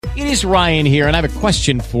It is Ryan here, and I have a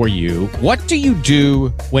question for you. What do you do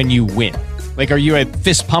when you win? Like, are you a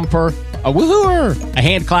fist pumper, a woohooer, a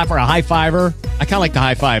hand clapper, a high fiver? I kind of like the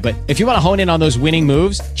high five, but if you want to hone in on those winning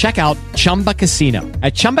moves, check out Chumba Casino.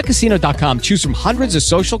 At ChumbaCasino.com, choose from hundreds of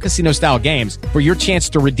social casino-style games for your chance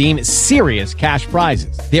to redeem serious cash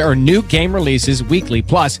prizes. There are new game releases weekly,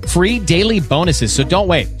 plus free daily bonuses. So don't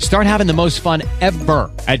wait. Start having the most fun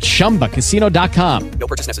ever at ChumbaCasino.com. No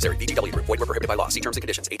purchase necessary. VGW Group. Void where prohibited by law. See terms and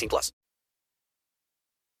conditions. 18 plus.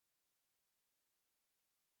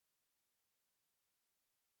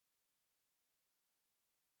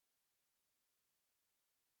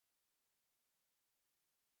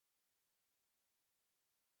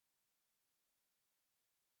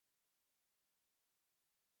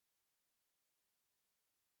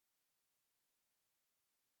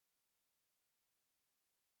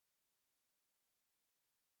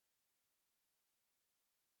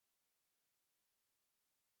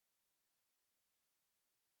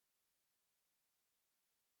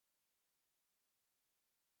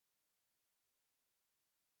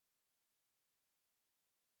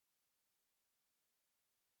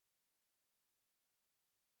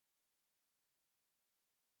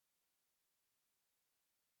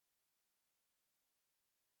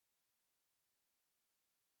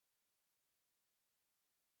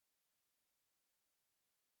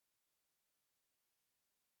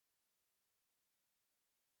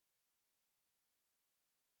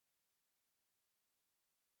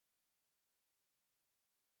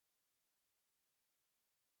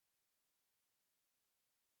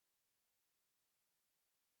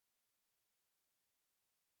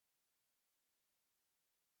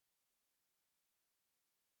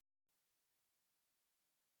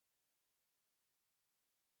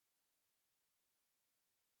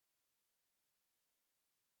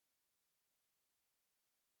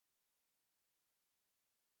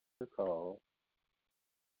 Call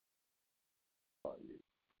you.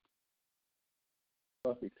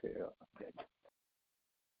 Puppy tail.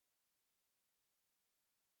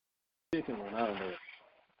 Chicken one, I don't know.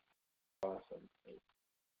 Awesome.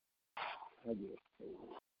 I get it.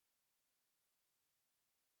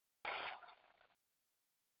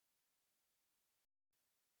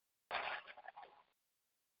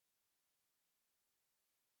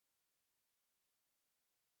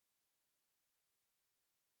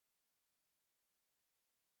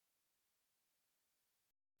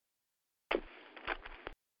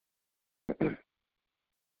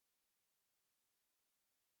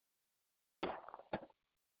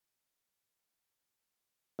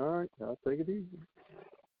 All right, I'll take it easy.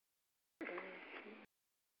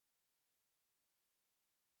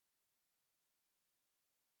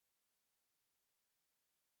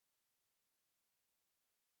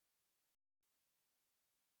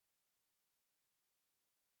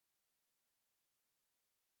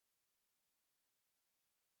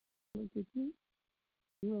 Look at you.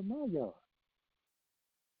 You're in my yard.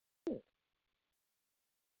 Yeah.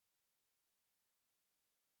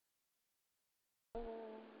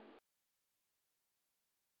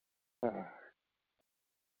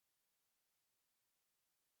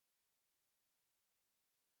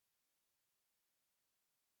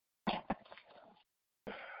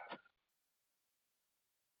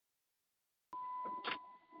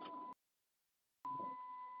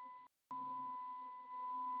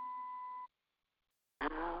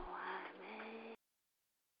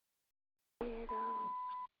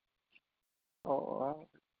 Oh, I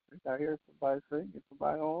think I hear somebody sing. Is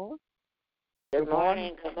somebody on? Good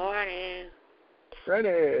morning. Good morning.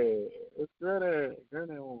 Ready. It's ready.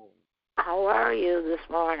 Ready on. How are you this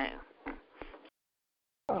morning?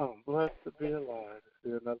 Oh, I'm blessed to be alive to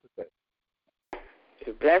see another day.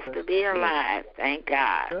 You're blessed to be alive. Thank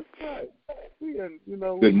God. That's right.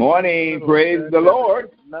 Good morning. Praise the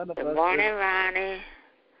Lord. Good morning, Ronnie.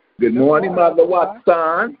 Good morning, Mother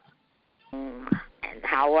Watson. And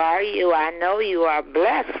how are you? I know you are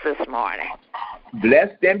blessed this morning.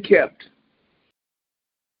 Blessed and kept.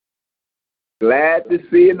 Glad to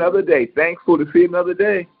see another day. Thankful to see another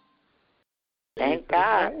day. Thank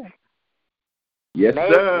God. Yes,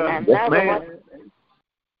 sir. Yes, ma'am.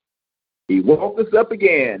 He woke us up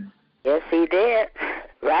again. Yes, he did.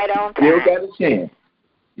 Right on time. Still got a chance.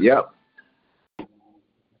 Yep.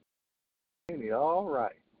 He all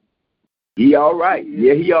right. He all right.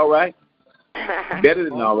 Yeah, he all right. Better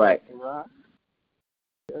than all right.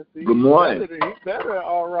 Yes, good morning. He's better than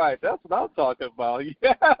all right. That's what I'm talking about.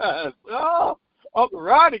 Yes. Oh, Uncle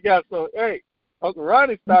Ronnie got so. Hey, Uncle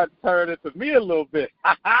Ronnie started to turn into me a little bit.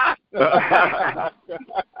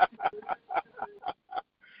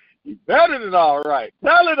 He's better than all right.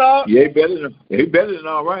 Tell it all. Yeah, he better than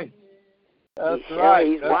all right. That's right.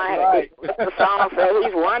 He's That's one. right. The song says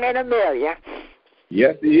he's 1 in a million.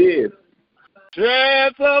 Yes, he is.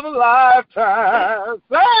 Chance of a lifetime.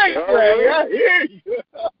 Thanks, Granny. I hear you.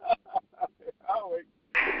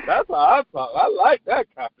 That's how I talk. I like that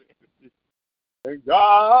kind of energy. And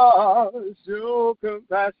God showed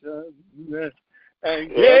compassion and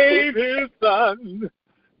gave his son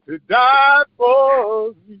to die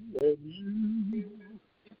for me and you.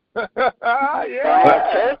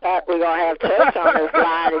 Yeah. We're going to have church on this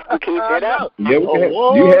line if you keep it up. Yeah,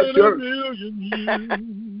 you have church.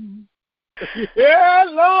 Yeah,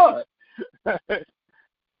 Lord.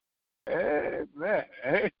 Amen.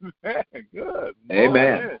 Amen. Good morning.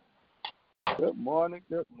 Amen. Good morning.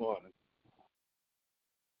 Good morning.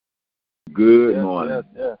 Good morning.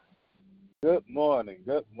 Yes. Good morning.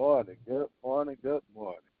 Good morning. Good morning. Good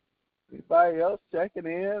morning. Anybody else checking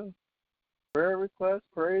in? Prayer request,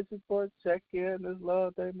 praise report, check in this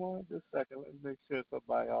Love Day morning. Just a second. Let me make sure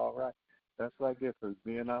somebody all right. That's what I get for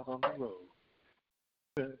being out on the road.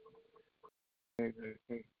 Let me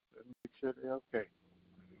make sure they're okay.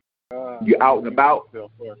 You out and about?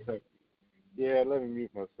 Yeah, let me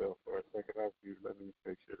mute myself for a second. Let me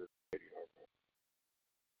make sure this lady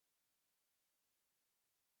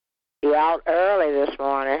You out early this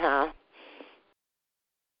morning, huh?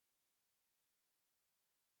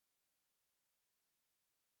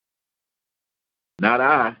 Not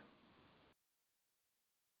I.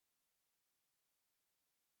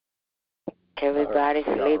 Everybody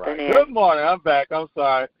sleeping right. in. Good morning. I'm back. I'm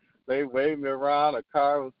sorry. They waved me around. A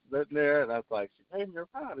car was sitting there, and I was like, she waved me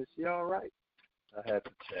around. Is she all right? I had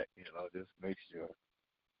to check, just make sure.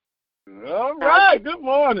 All right. Good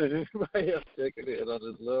morning. Anybody else checking in on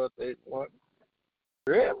this Love Day morning?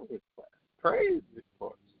 Prayer request, praise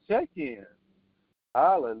report, check in.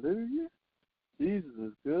 Hallelujah. Jesus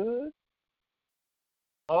is good.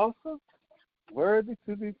 Awesome. Worthy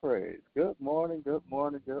to be praised. Good morning. Good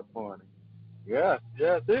morning. Good morning. Yes.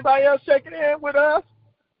 Anybody else checking in with us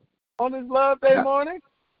on this Love Day morning?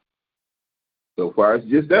 So far, it's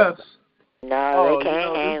just us. No, they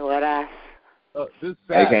can't hang with us. This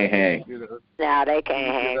They Saturday, can't hang. No, they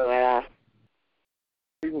can't hang with us.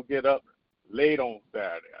 People get up late on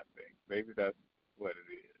Saturday, I think. Maybe that's what it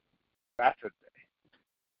is. Saturday.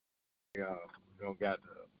 We don't got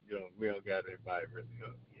everybody really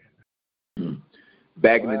up yet.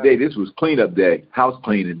 Back in the day, this was cleanup day, house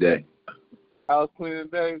cleaning day. House cleaning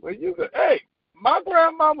day. Well, my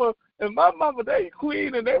grandmama and my mama, they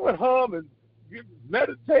clean and they would hum and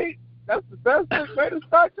meditate. That's the best way to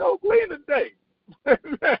start your cleaning day.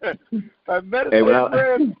 Meditate,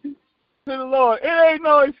 prayer to the Lord. It ain't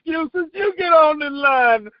no excuses. You get on the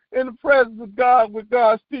line in the presence of God with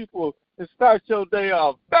God's people and start your day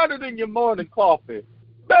off. Better than your morning coffee.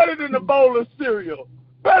 Better than a bowl of cereal.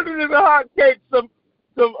 Better than a hot cake, some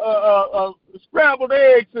scrambled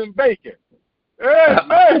eggs and bacon.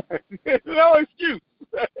 Amen. No excuse.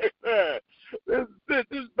 This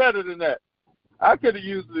is better than that. I could have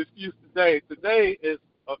used the excuse today. Today is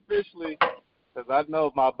officially, because I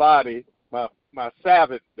know my body, my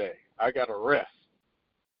Sabbath day. I got to rest.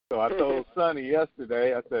 So I told Sonny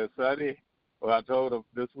yesterday, I said, Sonny, I told him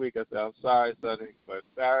this week, I said, I'm sorry, Sonny, but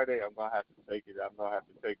Saturday I'm going to have to take it. I'm going to have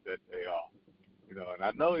to take that day off. And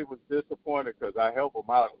I know he was disappointed because I help him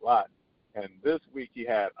out a lot. And this week he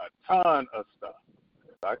had a ton of stuff.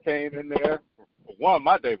 So I came in there. For one,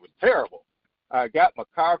 my day was terrible. I got my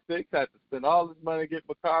car fixed. I had to spend all this money to get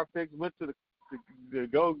my car fixed. Went to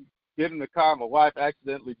go get in the car. My wife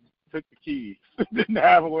accidentally took the keys. Didn't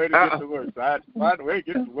have a way to get to work. So I had to find a way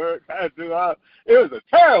to get to work. I had to do all. It was a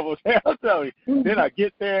terrible day, I'll tell you. Then I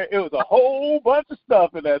get there. It was a whole bunch of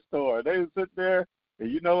stuff in that store. They would sit there. And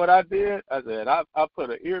you know what I did? I said, I put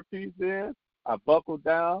an earpiece in. I buckled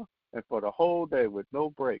down. And for the whole day with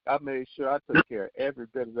no break, I made sure I took care of every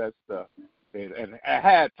bit of that stuff. And I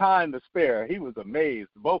had time to spare. He was amazed.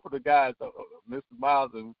 Both of the guys, Mr.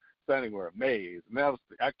 Miles and Sonny, were amazed. And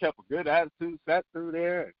I kept a good attitude, sat through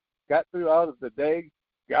there, and got through all of the day,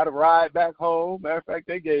 got a ride back home. Matter of fact,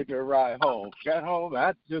 they gave me a ride home. Got home, and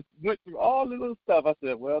I just went through all the little stuff. I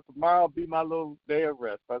said, well, tomorrow will be my little day of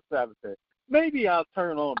rest, my Sabbath day. Maybe I'll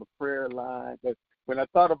turn on the prayer line. But when I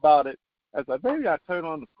thought about it, I was like, maybe I'll turn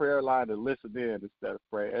on the prayer line and listen in instead of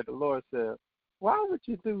pray. And the Lord said, why would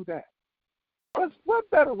you do that? What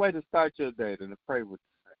better way to start your day than to pray with you?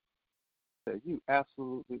 I said, you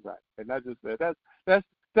absolutely right. And I just said,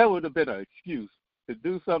 that would have been an excuse to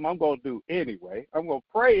do something I'm going to do anyway. I'm going to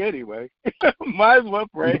pray anyway. Might as well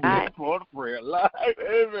pray for the prayer line.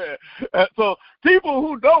 Amen. So people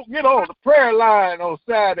who don't get on the prayer line on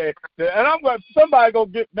Saturday, and somebody going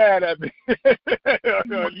to get mad at me.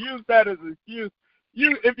 Use that as an excuse.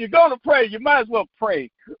 If you're going to pray, you might as well pray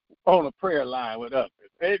on a prayer line with others.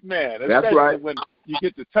 Amen. That's especially right. when you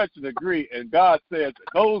get to touch and agree, and God says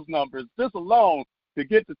those numbers, this alone, to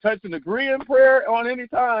get to touch and agree in prayer on any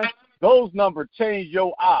time, those numbers change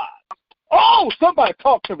your odds. Oh, somebody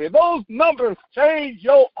talk to me. Those numbers change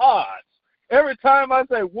your odds. Every time I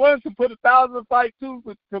say 1 to put 1,000 to fight, 2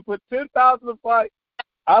 to put 10,000 to fight,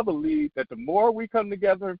 I believe that the more we come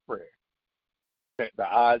together in prayer, that the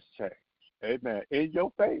odds change. Amen. In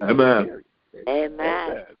your favor. Amen.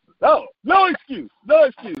 Amen. No excuse. No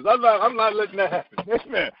excuse. I'm not letting that happen.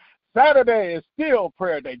 Amen. Saturday is still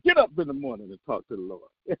prayer day. Get up in the morning and talk to the Lord.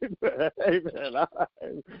 Amen.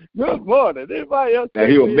 Good morning. Anybody else?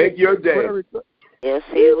 And He will make your day. Yes,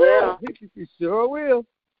 He will. He sure will.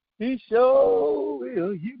 He sure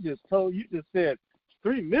will. You just said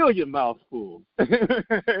 3 million mouthfuls.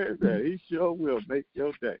 He sure will make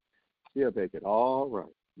your day. He'll make it all right.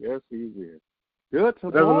 Yes, He will.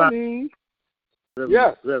 Good morning.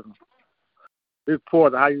 Yes.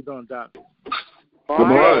 Report. How you doing, Doctor? Good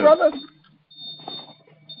morning, brother.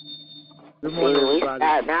 Good morning, We everybody.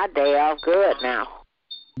 starting our day off good now.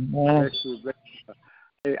 Bless you.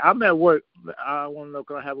 Hey, I'm at work. I want to know,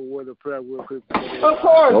 can I have a word of prayer real quick? Of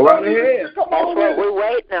course. Go right ahead. Come That's on what with we're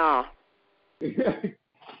waiting on.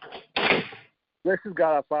 Gracious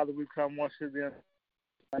God, our Father, we come once again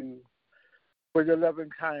for your loving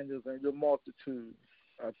kindness and your multitude,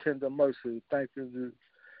 tender mercy. Thank you,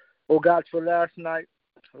 oh God, for last night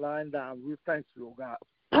lying down. We thank you, oh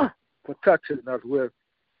God, for touching us with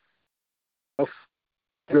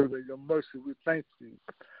your mercy. We thank you,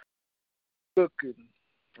 looking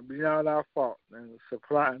beyond our fault and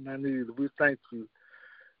supplying our needs. We thank you,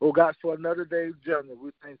 oh God, for another day's journey.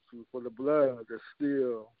 We thank you for the blood that's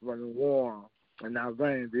still running warm in our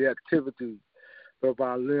veins, the activity of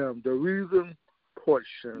our limb, the reason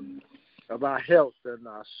portion of our health and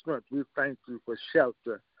our strength. We thank you for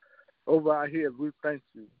shelter over our heads. We thank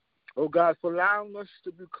you, oh God, for allowing us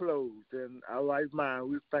to be clothed in our right mind.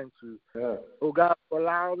 We thank you, oh God, for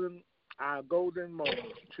allowing our golden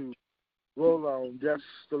moments to roll on just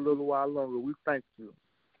a little while longer. We thank you,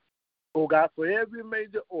 oh God, for every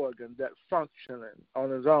major organ that's functioning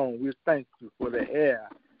on its own. We thank you for the air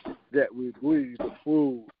that we breathe, the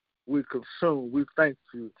food we consume. We thank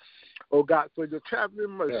you, oh God, for your traveling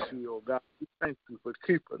mercy, oh God. We thank you for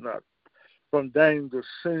keeping us from danger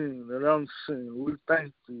seen and unseen. We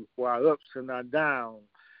thank you for our ups and our downs,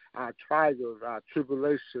 our trials, our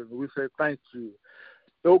tribulations. We say thank you,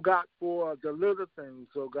 oh God, for the little things,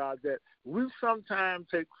 oh God, that we sometimes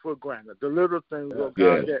take for granted. The little things, oh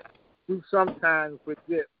God, that we sometimes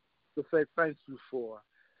forget to say thank you for.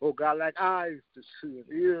 Oh God, like eyes to see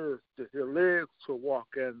and ears to hear, legs to walk.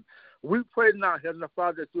 And we pray now, Heavenly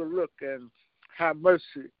Father, that you'll look and have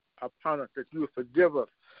mercy upon us, that you will forgive us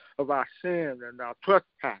of our sin and our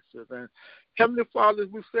trespasses. And Heavenly Father,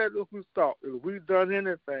 we said if we thought, if we've done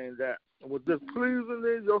anything that was displeasing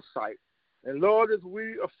in your sight, and Lord, if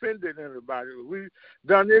we offended anybody, if we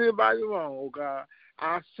done anybody wrong, oh God,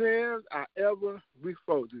 our sins are ever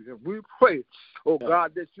before you. And we pray, oh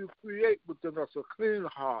God, that you create within us a clean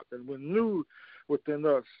heart and renew within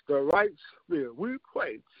us the right spirit. We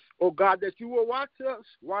pray, oh God, that you will watch us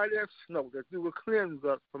white as snow, that you will cleanse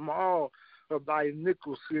us from all of thy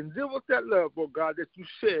iniquity and give us that love, oh God, that you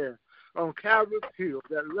share on Calvary's Hill,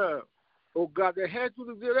 that love, oh God, that had you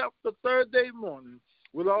to get up the third day morning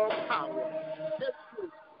with all power,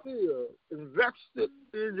 still invested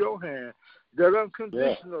in your hand, that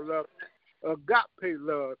unconditional love, agape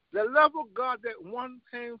love, the love of God that one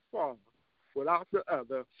came from without the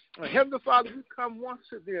other. And Heavenly Father, we come once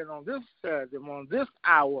again on this Saturday, on this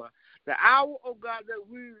hour, the hour, oh God, that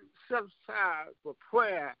we set aside for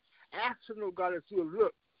prayer, asking, oh God, that you will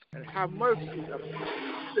look and have mercy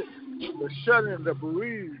upon the shut-in, the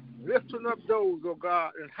bereaved, lifting up those, oh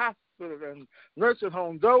God, in hospitals and nursing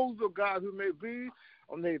homes, those, oh God, who may be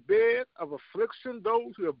on their bed of affliction,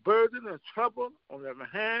 those who are burdened and troubled on their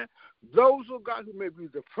hand, those, oh God, who may be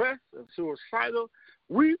depressed and suicidal.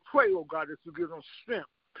 We pray, oh God, that you give them strength,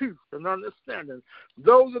 peace, and understanding.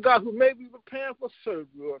 Those, oh God, who may be preparing for surgery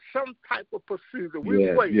or some type of procedure,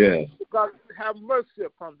 we pray, oh God, have mercy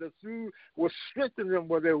upon them, that you will strengthen them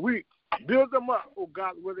where they're weak, build them up, oh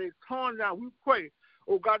God, where they're torn down. We pray,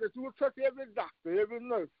 oh God, that you will touch every doctor, every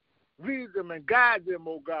nurse, lead them and guide them,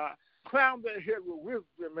 oh God. Crown their head with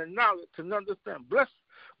wisdom and knowledge and understand. Bless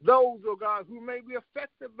those, oh God, who may be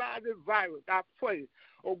affected by this virus. I pray,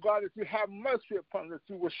 oh God, that you have mercy upon them,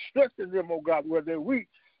 that you will strengthen them, oh God, where they're weak.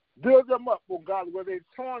 Build them up, oh God, where they're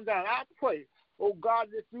torn down. I pray, oh God,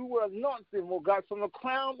 that you will anoint them, oh God, from the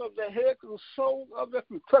crown of their head to the sole of their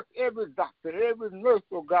feet. Touch every doctor, every nurse,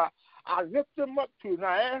 oh God. I lift them up to you. And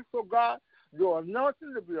I ask, oh God, your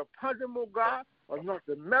anointing to be upon them, oh God, anoint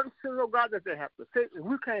the medicine, oh God, that they have to take. And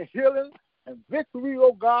we can healing and victory,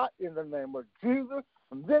 oh God, in the name of Jesus.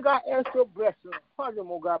 And then I ask your blessing upon them,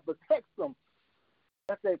 oh God. Protect them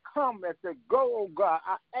as they come, as they go, oh God.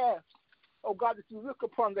 I ask, oh God, that you look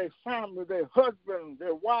upon their family, their husbands,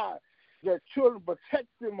 their wives, their children. Protect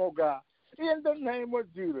them, oh God, in the name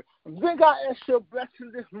of Jesus. And then God ask your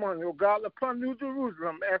blessing this morning, oh God, upon New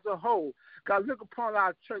Jerusalem as a whole. God, look upon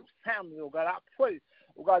our church family, oh God. I pray,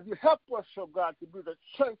 oh God, you help us, oh God, to be the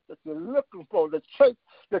church that you're looking for, the church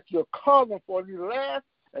that you're calling for these last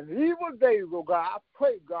and evil days, oh God. I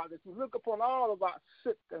pray, God, that you look upon all of our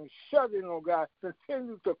sick and shut-in, oh God.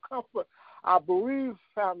 Continue to comfort our bereaved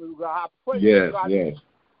family, oh God. I pray, oh God, that you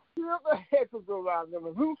heal the hedges around them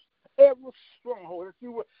and loose every stronghold, that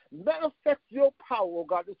you will manifest your power, oh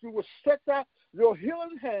God, that you will set out your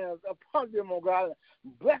healing hands upon them, oh God.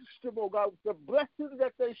 Bless them, oh God, with the blessings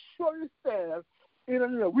that they surely stand in the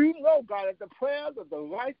name. We know, God, that the prayers of the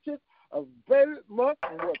righteous availeth much,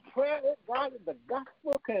 and what prayer, God, that the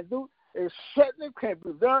gospel can do, it certainly can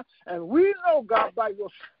be done. And we know, God, by your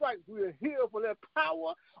stripes, we are healed for that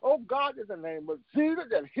power, oh God, in the name of Jesus,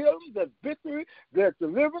 that healing, that victory, that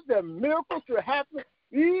deliverance, that miracles will happen,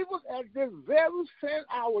 even at this very same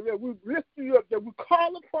hour that we lift you up, that we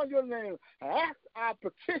call upon your name, ask our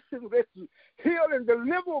petition that you heal and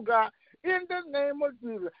deliver, God, in the name of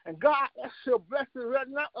Jesus. And God, ask your blessing right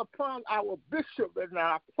now upon our bishop right now.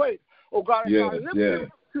 I pray, oh God, as I lift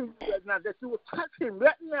him to you right now, that you will touch him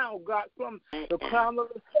right now, God, from the crown of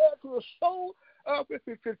his head to the sole of it,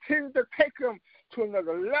 to continue to take him to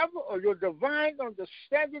another level of your divine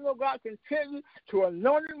understanding, oh God. Continue to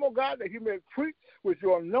anoint him, oh God, that he may preach with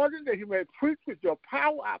your anointing, that he may preach with your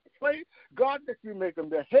power. I pray, God, that you make him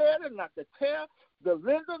the head and not the tail, the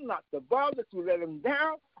lender, not the bar, that you let him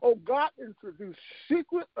down, oh God, into the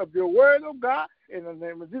secret of your word, oh God, in the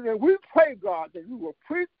name of Jesus. And we pray, God, that you will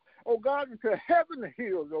preach, oh God, into heaven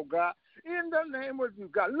hills, oh God, in the name of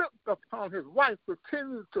Jesus. God, look upon his wife,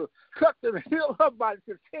 continue to touch and heal her body,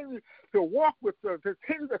 continue to walk with her,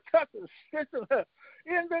 continue to touch and strengthen her,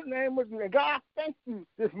 in the name of Jesus. God, I thank you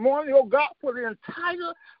this morning, oh God, for the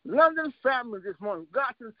entire London family this morning.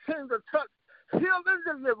 God, continue to touch, heal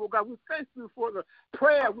and deliver, God. We thank you for the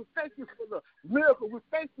prayer. We thank you for the miracle. We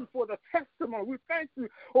thank you for the testimony. We thank you,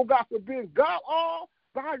 oh God, for being God all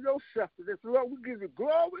by yourself. This Lord, we give you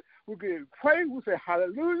glory, we give you praise, we say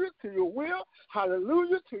hallelujah to your will,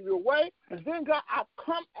 hallelujah to your way. And then, God, I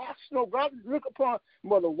come asking, oh God, to look upon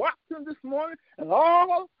Mother Watson this morning and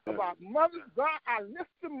all of our mothers. God, I lift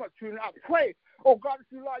them up to you and I pray, oh God,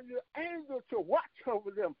 that you allow your angels to watch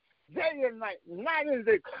over them day and night, night and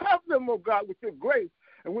day. Cover them, oh God, with your grace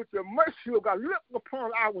and with your mercy, oh God. Look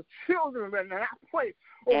upon our children, and I pray,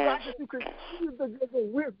 oh God, that you continue to give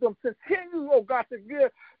them wisdom. Continue, oh God, to give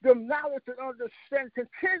them knowledge and understanding.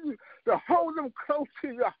 Continue to hold them close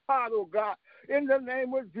to your heart, oh God, in the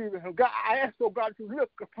name of Jesus. And God, I ask, oh God, to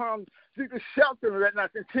look upon Jesus Shelton right now.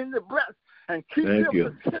 Continue to bless and keep them.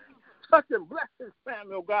 Continue touch and bless his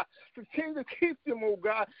family, oh God. Continue to keep them, oh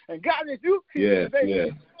God. And God, if you keep them,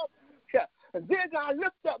 they and then God,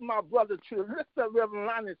 lift up my brother to lift up Reverend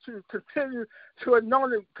Lonnie to continue to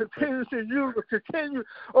anoint him, continue to use him, continue,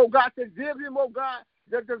 oh God, to give him, oh God,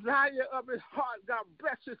 the desire of his heart. God,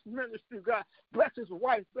 bless his ministry, God. Bless his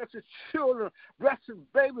wife, bless his children, bless his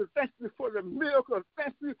baby. Thank you for the miracles.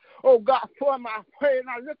 Thank you, oh God, for my prayer. And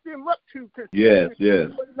I lift him up to continue.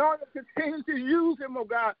 Continue to use him, oh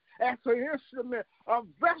God, as an instrument of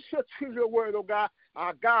vessel to your word, oh God.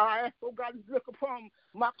 God, I ask, oh God, to look upon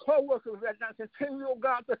my co-workers right now. Continue, oh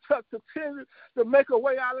God, to touch, continue to make a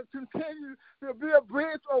way out of, continue to be a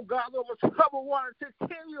bridge, oh God, over troubled water.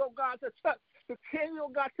 Continue, oh God, to touch, continue,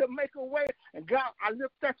 oh God, to make a way. And God, I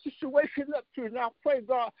lift that situation up to you. And I pray,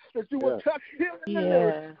 God, that you will touch him in the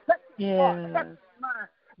name. Touch his heart, touch his mind.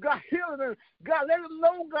 God, heal him. God, let him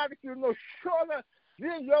know, God, that you know surely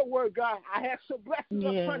in your word, God, I have some blessings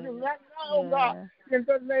upon you right now, oh God, in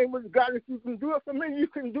the name of God. If you can do it for me, you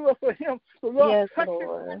can do it for him. So, Lord, touch him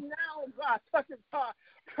right now, God. Touch his heart.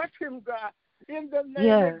 Touch him, God, in the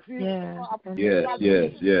name of Jesus.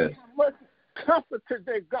 comfort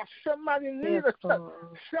today, God. Somebody needs a touch.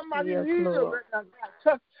 Somebody needs a right now, God.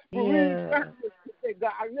 Touch bereaved families today,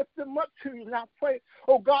 God. I lift them up to you, and I pray,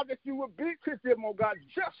 oh God, that you will be to them, oh God,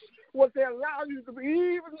 just what they allow you to be,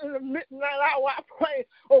 even in the midnight hour. I pray,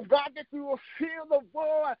 oh God, that you will fill the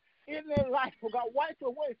void in their life, oh God. Wipe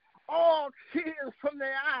away all tears from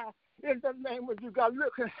their eyes. In the name of you, God,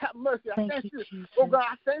 look and have mercy. I thank you. Oh, God,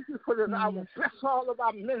 I thank you for this hour. Bless all of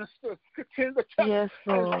our ministers. Continue to touch. Yes,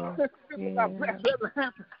 Lord. God, bless every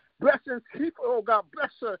hand. Bless and keep her, oh, God. Bless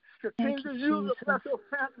her. Continue to use her. Bless her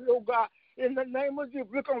family, oh, God. In the name of Jesus,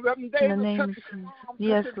 look on Reverend David. In the name of Jesus.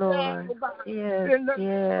 Yes, Lord. Yes,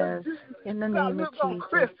 yes. In the name of Jesus.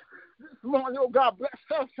 Chris this morning, oh, God. Bless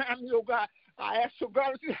her family, oh, God. I ask you,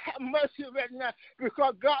 God, that you have mercy right now,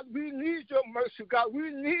 because, God, we need your mercy, God.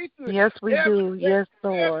 We need you. Yes, we do. Yes,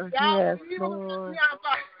 Lord. Yes, Lord.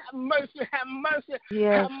 Have mercy, have mercy.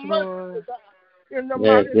 Yes, have mercy, Lord. God. In the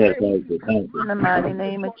mighty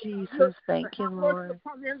name of Jesus. Thank you, Lord.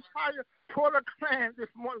 Upon the entire Porter clan this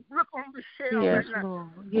morning. Look on Michelle yes, right now. Lord.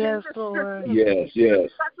 Yes, Lord. Yes, yes.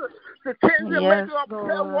 Continue to yes, make her a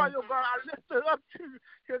prayer Lord. warrior, God. I lift her up to you.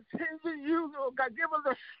 Continue to use her, God. Give her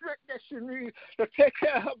the strength that she needs to take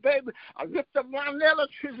care of her baby. I lift up Lionella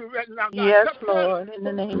to you right now, God. Yes, Lord. In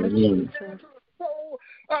the name of Jesus.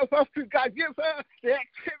 God, give her the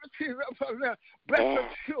activities of her life. Bless her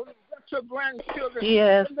children, bless her grandchildren.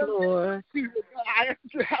 Yes, Lord. I ask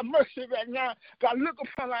you to have mercy right now. God, look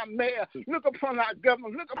upon our mayor, look upon our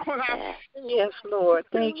government, look upon our... Yes, Lord.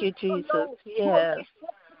 Thank you, Jesus. Yes.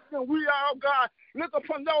 We are, God, look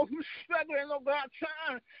upon those who are struggling, oh God,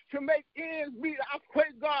 trying to make ends meet. I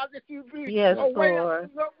pray, God, that you be yes, away, Lord.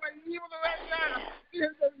 Even right now, in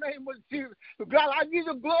the name of Jesus. God, I give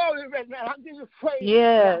you glory right now. I give you praise.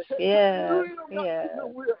 Yes, yes, yes.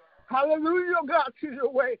 Hallelujah, God, to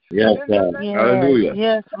your way. Yes, God. Yes, hallelujah.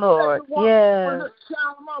 Yes, Lord. Yes.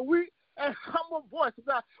 And humble voice,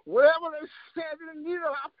 God, wherever they stand in need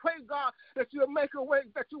of, I pray, God, that you'll make a way,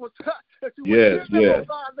 that you will touch, that you will give them, oh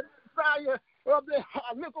God, the desire of their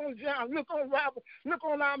heart. Look on John, look on Robert, look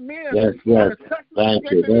on our men. Yes, yes.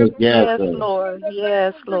 Thank you. Yes, Lord.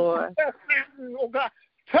 Yes, Lord. Oh God,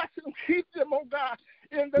 touch and keep them, oh God.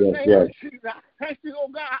 In the name of Jesus, I thank you, oh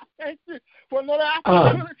God. I thank you for another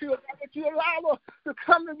opportunity, oh God, that you allow us to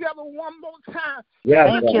come together one more time.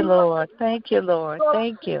 Thank you, Lord. Thank you, Lord.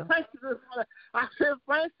 Thank you. Thank you this morning. I said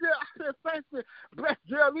thank you. I said thank you. Bless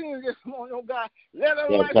Geraldine this morning, oh God. Let her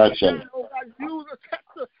life shine, oh God. Use her, touch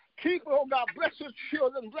her, keep her, oh God. Bless her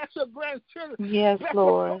children. Bless her grandchildren. Yes, bless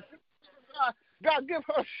Lord. Her, God, give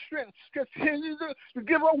her strength. Continue to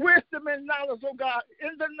give her wisdom and knowledge, oh God,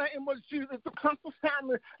 in the name of Jesus, to comfort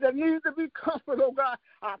family that needs to be comforted, oh God.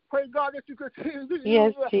 I pray, God, that you continue to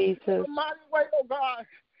use her in a mighty way, oh God,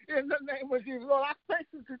 in the name of Jesus. Lord, I thank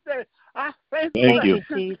you today. I thank you. Thank you,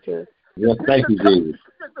 Jesus. Yes, thank you, Jesus.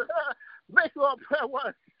 Make her a prayer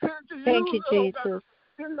warrior. Thank you, Jesus. Oh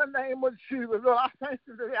in the name of Jesus, Lord, I thank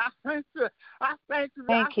you today. I thank you. I thank you.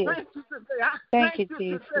 Thank you. I thank you today. I thank you,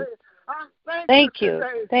 Jesus. Today. I thank you. you.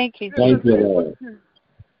 Today. Thank you. Thank you, Lord.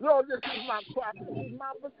 Lord, this is my cry. This is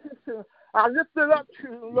my petition. I lift it up to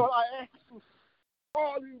you, Lord. I ask you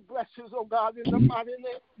all these blessings, oh God, in the mighty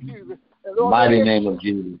name of Jesus. And Lord, mighty name of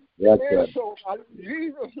Jesus. Yes, sir. So, in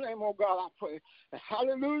Jesus' name, oh God, I pray.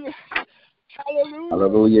 Hallelujah. Hallelujah.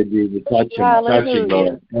 Hallelujah, Jesus. Touch him. Touch him,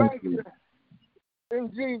 Lord. Thank you. In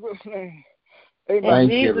Jesus' name. Amen. In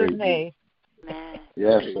Jesus' name.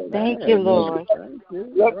 Yes, sir. Thank you, Lord. Thank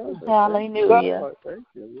you, Hallelujah. Thank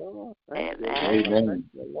you, Lord. Amen. Thank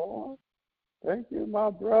you, Lord. Thank you, my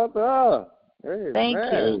brother. Amen. Thank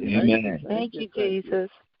you. Amen. Thank you, Jesus.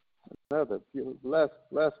 Another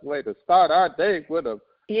blessed way to start our day with a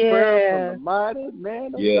prayer from the mighty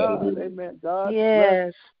man of God. Amen. God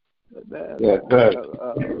yes. Bless. Yes,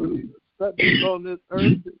 Subject on this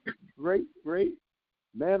earth, great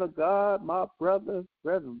man of God, my brother,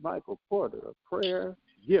 Reverend Michael Porter, a prayer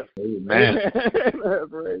gift. Amen.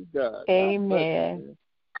 Praise God. Amen.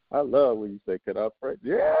 I love when you say, "Can I pray?"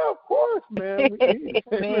 Yeah, of course, man.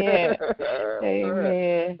 Amen.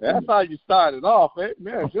 Amen. That's how you started off,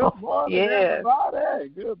 amen. Good morning, everybody.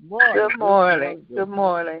 Good morning. Good morning. Good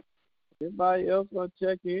morning. Anybody else want to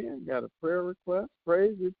check in? Got a prayer request,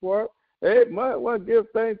 praise report? Hey, might want to give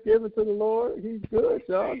thanksgiving to the Lord. He's good,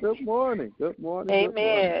 y'all. Good morning. Good morning.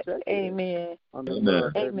 Amen. Good morning. Amen.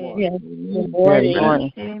 Amen. Amen. Yes. Good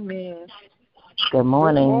morning. Amen. Good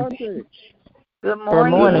morning. Good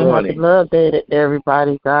morning. morning. Happy Love Day to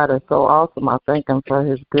everybody. God is so awesome. I thank him for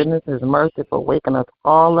his goodness, his mercy, for waking us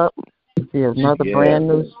all up to see another brand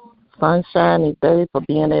new sunshiny day, for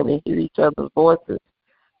being able to hear each other's voices,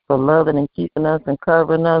 for loving and keeping us and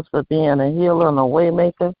covering us, for being a healer and a way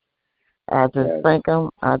maker. I just thank him.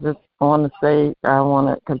 I just want to say I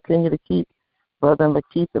want to continue to keep Brother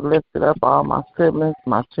Lakeitha lifted up, all my siblings,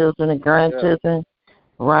 my children and grandchildren,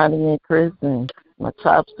 Ronnie and Chris, and my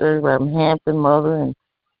chopster, Reverend Hampton, mother, and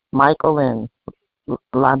Michael, and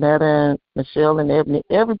Lynetta, and Michelle, and Ebony,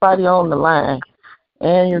 everybody on the line,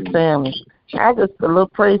 and your family. A little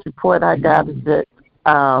praise report I got is that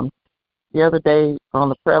the other day on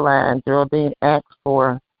the prayer line, Geraldine asked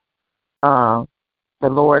for the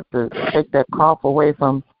Lord to take that cough away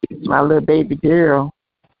from my little baby girl,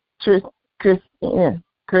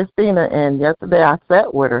 Christina, and yesterday I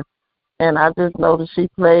sat with her, and I just noticed she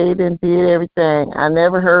played and did everything. I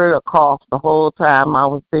never heard a cough the whole time I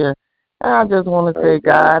was there. And I just want to say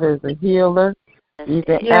God is a healer. You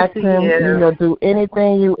can ask him, he'll do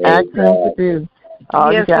anything you ask him to do.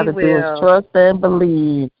 All you got to do is trust and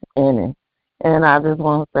believe in it. And I just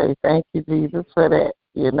want to say thank you, Jesus, for that,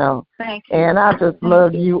 Thank you. And I just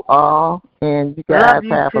love you all, and you guys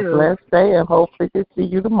have a blessed day, and hopefully to see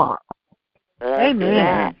you tomorrow.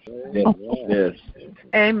 Amen. Yes.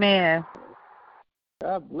 Amen.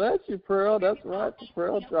 God bless you, Pearl. That's right.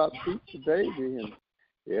 Pearl dropped Pizza Baby. And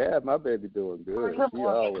yeah, my baby doing good. She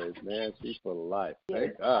always, man, she's full of life.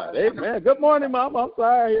 Thank God. Amen. Good morning, Mama. I'm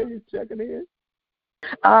sorry I hear you checking in.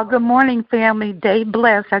 Good morning, family. Day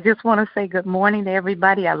blessed. I just want to say good morning to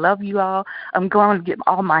everybody. I love you all. I'm going to get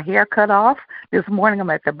all my hair cut off this morning. I'm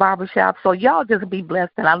at the barbershop. So y'all just be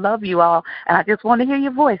blessed, and I love you all. And I just want to hear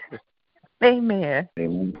your voices. Amen.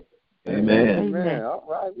 Amen. All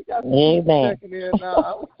right. We got people checking in now.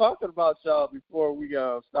 I was talking about y'all before we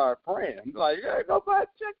start praying. Like, nobody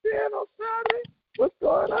checked in on Saturday. What's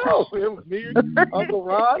going on? It was me, Uncle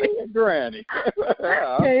Ronnie, and Granny.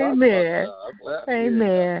 Amen.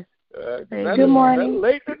 Amen. Good morning.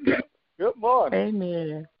 Good morning.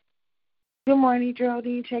 Amen. Good morning,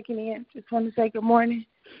 Geraldine, checking in. Just want to say good morning.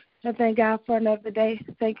 I thank God for another day.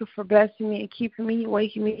 Thank you for blessing me and keeping me,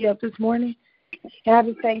 waking me up this morning. And I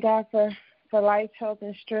just thank God for life, health,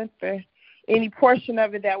 and strength for any portion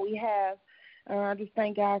of it that we have. I just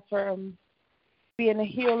thank God for being a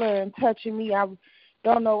healer and touching me. I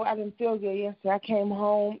don't know. I didn't feel good yesterday. I came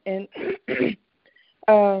home, and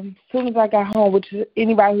as soon as I got home, which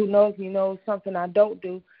anybody who knows me knows something I don't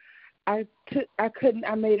do, I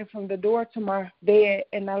made it from the door to my bed,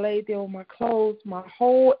 and I laid there with my clothes, my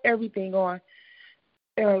whole everything on,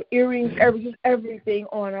 earrings, everything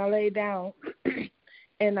on. I laid down,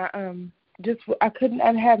 and I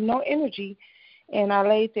didn't have no energy, and I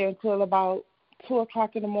laid there until about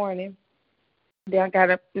 2:00 in the morning. Then I got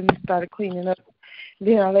up and started cleaning up.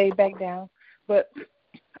 Then I laid back down, but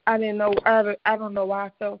I didn't know. I don't know why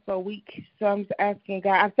I felt so weak. So I'm just asking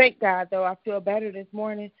God. I thank God though. I feel better this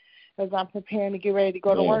morning as I'm preparing to get ready to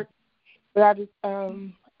go to work. But I just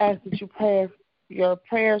ask that you pray your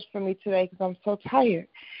prayers for me today because I'm so tired.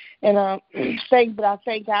 And I thank God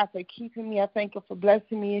for keeping me. I thank Him for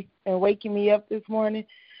blessing me and waking me up this morning.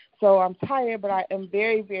 So I'm tired, but I am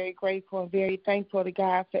very, very grateful and very thankful to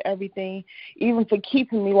God for everything, even for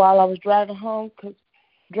keeping me while I was driving home. Because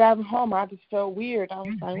driving home, I just felt weird. I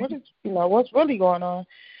was like, what's really going on?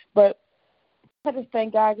 But I just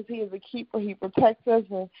thank God because He is a keeper. He protects us.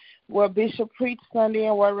 And what Bishop preached Sunday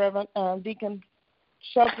and what Reverend Deacon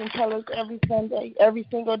Shelton tell us every Sunday, every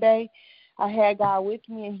single day, I had God with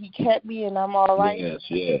me and He kept me, and I'm all right. Yes.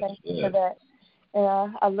 Thank you for that. And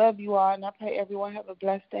I love you all, and I pray everyone have a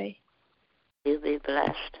blessed day. You be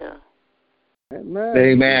blessed too. Amen.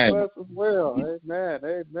 Amen. Bless as well. Amen.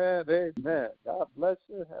 God bless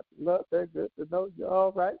you. Happy love day. Good to know you're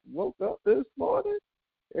all right. Woke up this morning.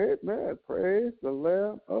 Amen. Praise the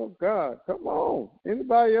Lamb of God. Come on.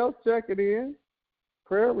 Anybody else checking in?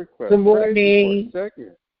 Prayer request. Good morning. Check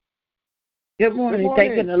in. Good morning.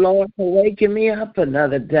 Thanking the Lord for waking me up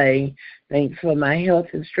another day. Thanks for my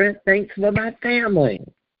health and strength. Thanks for my family.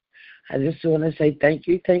 I just want to say thank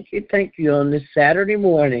you on this Saturday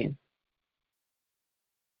morning.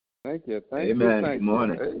 Thank you. Amen. Good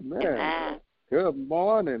morning. Amen. Good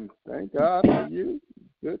morning. Thank God for you.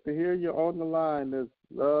 Good to hear you on the line this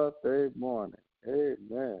love day morning.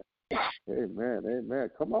 Amen.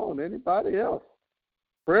 Come on, anybody else?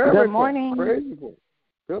 Prayer Good request. morning. Praise God.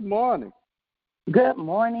 Good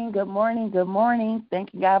morning. Good morning.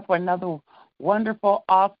 Thank you, God, for another wonderful,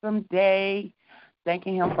 awesome day.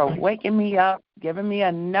 Thanking Him for waking me up, giving me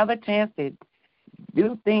another chance to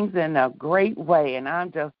do things in a great way. And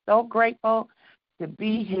I'm just so grateful to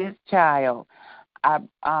be His child. I'm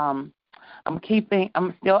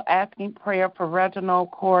still asking prayer for Reginald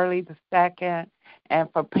Corley II and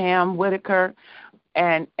for Pam Whitaker,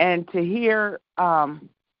 and to hear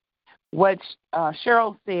what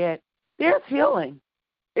Cheryl said, there's healing.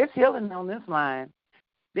 It's healing on this line.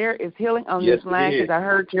 There is healing on this line because I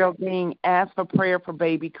heard Geraldine ask for prayer for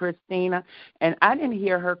baby Christina, and I didn't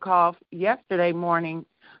hear her cough yesterday morning.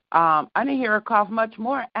 I didn't hear her cough much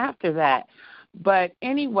more after that. But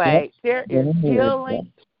anyway, there is healing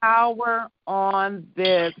power on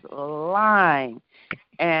this line.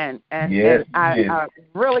 And I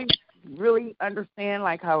really understand,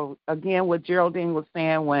 like how, again, what Geraldine was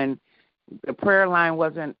saying when the prayer line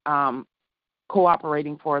wasn't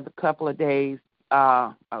cooperating for the couple of days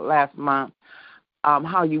last month,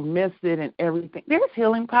 how you missed it and everything. There's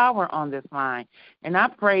healing power on this line. And I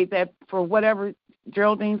pray that for whatever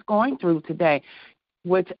Geraldine's going through today,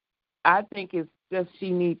 which I think is just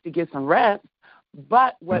she needs to get some rest,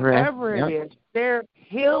 but whatever it is, there's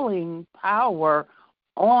healing power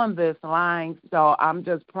on this line. So I'm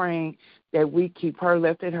just praying that we keep her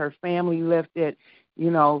lifted, her family lifted.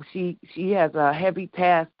 You know, she has a heavy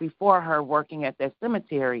task before her working at that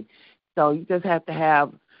cemetery. So you just have to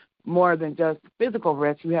have more than just physical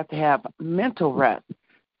rest. You have to have mental rest.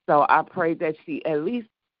 So I pray that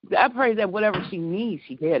I pray that whatever she needs,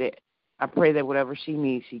 she get it. I pray that whatever she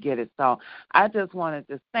needs, she get it. So I just wanted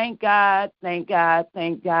to thank God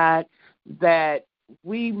that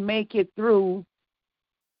we make it through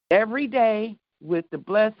every day with the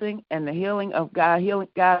blessing and the healing of God,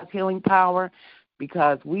 God's healing power,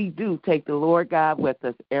 because we do take the Lord God with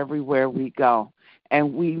us everywhere we go.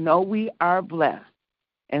 And we know we are blessed.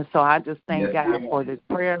 And so I just thank God for this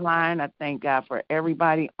prayer line. I thank God for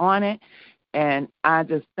everybody on it. And I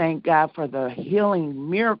just thank God for the healing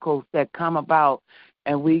miracles that come about,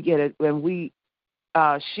 and we get it when we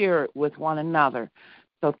share it with one another.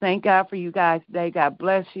 So thank God for you guys today. God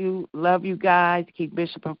bless you. Love you guys. Keep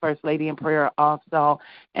Bishop and First Lady in prayer also,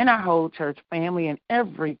 and our whole church family and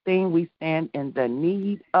everything we stand in the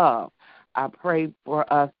need of. I pray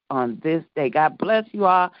for us on this day. God bless you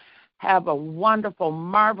all. Have a wonderful,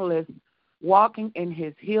 marvelous walking in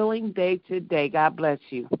his healing day today. God bless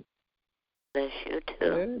you. Bless you too.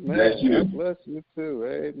 Amen. Bless you. God bless you too.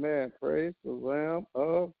 Amen. Praise the Lamb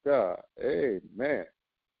of God. Amen.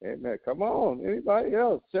 Amen. Come on. Anybody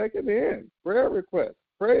else checking in? Prayer request.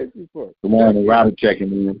 Praise report. Good morning. Robert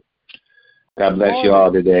checking in. God bless you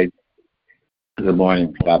all today. Good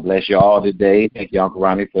morning. God bless you all today. Thank you, Uncle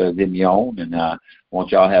Ronnie, for getting me on. And I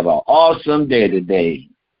want y'all to have an awesome day today.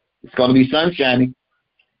 It's going to be sunshiny.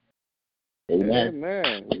 Amen.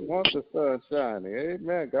 Amen. We want the sun shining.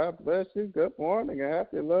 Amen. God bless you. Good morning and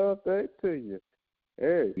happy love day to you.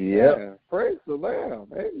 Amen. Praise the Lamb.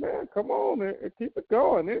 Amen. Come on and keep it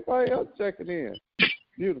going. Anybody else checking in?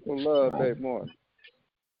 Beautiful love day morning.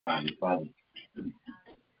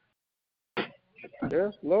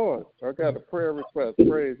 Yes, Lord. I got a prayer request.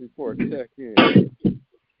 Praise report. Check in.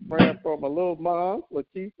 Praying for my little mom,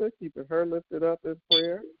 Lakeisha, keeping her lifted up in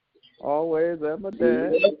prayer. Always, and my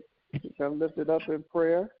dad. Keep them lifted up in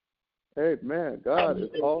prayer. Amen. God is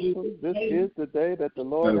awesome. This is the day that the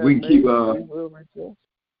Lord has made. We will rejoice.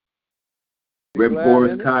 Reverend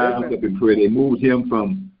Forrest Kyle up in prayer. They moved him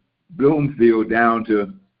from Bloomfield down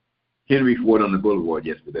to Henry Ford on the Boulevard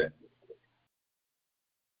yesterday.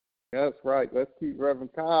 That's right. Let's keep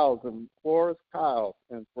Reverend Kyles and Forrest Kyles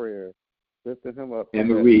in prayer. Lifting him up. And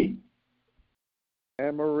Marie.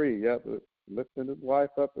 Yep. Lifting his wife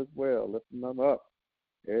up as well. Lifting them up.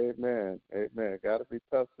 Amen. Amen. Got to be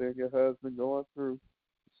tough seeing your husband going through.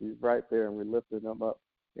 She's right there, and we're lifting them up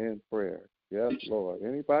in prayer. Yes, Lord.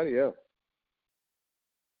 Anybody else?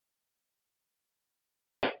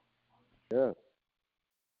 Yes.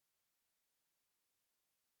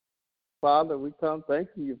 Father, we come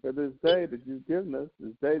thanking you for this day that you've given us,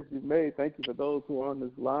 this day that you've made. Thank you for those who are on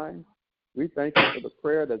this line. We thank you for the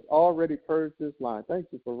prayer that's already purged this line. Thank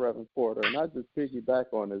you for Reverend Porter. And I just piggyback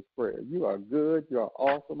on this prayer. You are good. You are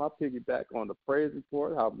awesome. I piggyback on the praise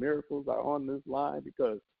report, how miracles are on this line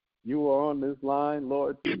because you are on this line,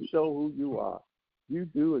 Lord, to show who you are. You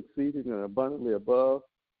do exceeding and abundantly above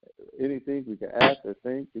anything we can ask or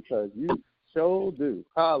think because you so do.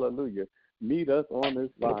 Hallelujah. Meet us on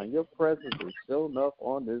this line. Your presence is showing up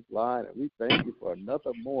on this line, and we thank you for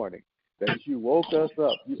another morning that you woke us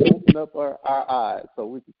up. You opened up our eyes so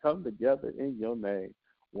we could come together in your name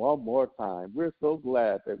one more time. We're so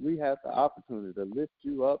glad that we have the opportunity to lift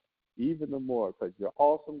you up even the more because you're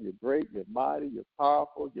awesome, you're great, you're mighty, you're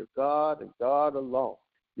powerful, you're God and God alone.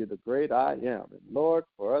 You're the great I am. And, Lord,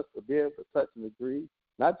 for us to be able to touch and agree,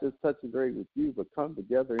 not just touch and agree with you, but come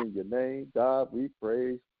together in your name, God, we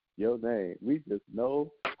praise your name. We just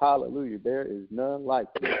know, hallelujah, there is none like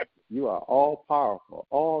you. You are all powerful,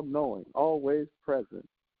 all knowing, always present.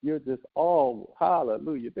 You're just all,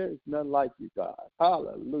 hallelujah. There's none like you, God.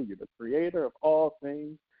 Hallelujah. The creator of all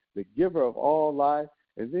things, the giver of all life.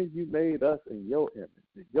 And then you made us in your image,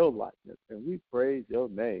 in your likeness. And we praise your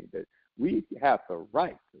name that we have the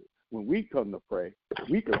right to. When we come to pray,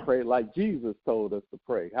 we can pray like Jesus told us to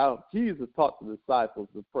pray, how Jesus taught the disciples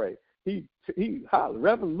to pray. He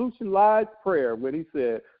revolutionized prayer when he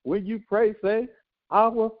said, when you pray, say,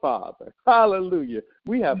 our Father. Hallelujah.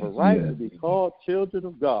 We have a right to be called children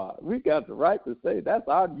of God. We got the right to say,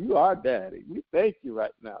 you our daddy. We thank you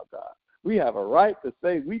right now, God. We have a right to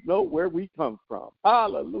say we know where we come from.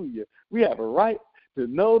 Hallelujah. We have a right to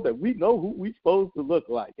know that we know who we're supposed to look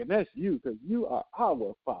like, and that's you, because you are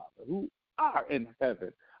our Father who are in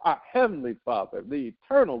heaven, our heavenly Father, the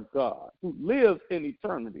eternal God who lives in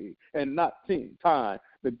eternity and not time,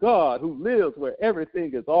 the God who lives where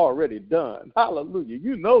everything is already done. Hallelujah.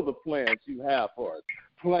 You know the plans you have for us,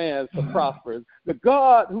 plans to prosper us. The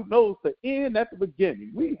God who knows the end at the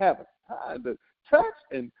beginning. We have a time to touch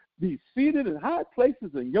and be seated in high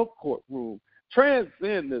places in your courtroom.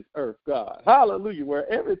 Transcend this earth, God. Hallelujah, where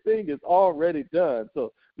everything is already done.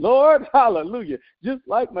 So, Lord, hallelujah, just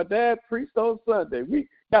like my dad preached on Sunday, we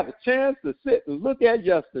got a chance to sit and look at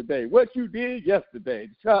yesterday, what you did yesterday.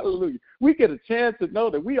 Hallelujah. We get a chance to know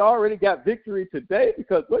that we already got victory today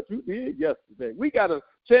because what you did yesterday. We got a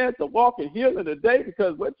chance to walk in healing today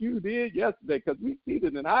because what you did yesterday, because we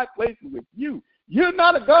seated in high places with you. You're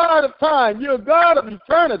not a God of time. You're a God of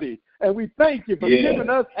eternity. And we thank you for giving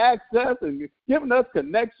us access and giving us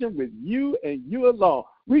connection with you and you alone.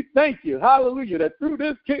 We thank you, hallelujah, that through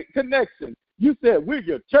this connection, you said we're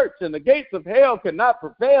your church and the gates of hell cannot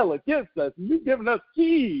prevail against us. And you've given us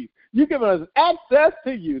keys. You've given us access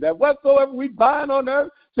to you, that whatsoever we bind on earth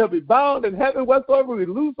shall be bound in heaven. Whatsoever we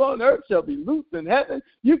loose on earth shall be loosed in heaven.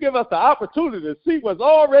 You give us the opportunity to see what's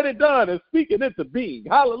already done and speak it into being.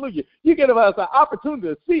 Hallelujah. You give us the opportunity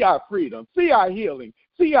to see our freedom, see our healing,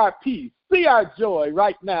 see our peace, see our joy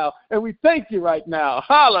right now. And we thank you right now,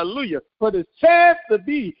 hallelujah, for this chance to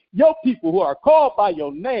be your people who are called by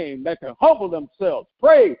your name, that can humble themselves,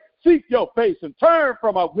 pray, seek your face, and turn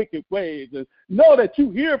from our wicked ways, and know that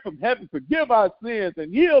you hear from heaven, forgive our sins,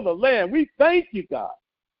 and heal the land. We thank you, God.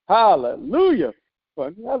 Hallelujah. For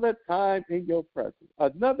another time in your presence,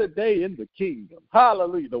 another day in the kingdom.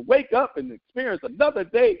 Hallelujah. To wake up and experience another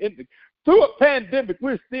day through a pandemic,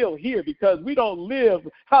 we're still here because we don't live,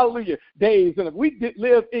 hallelujah, days. And we did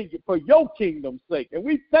live for your kingdom's sake. And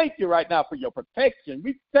we thank you right now for your protection.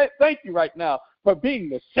 We thank you right now for being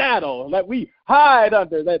the shadow that we hide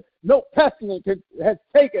under, that no pestilence has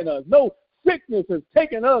taken us, no sickness has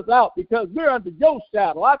taken us out because we're under your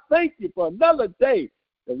shadow. I thank you for another day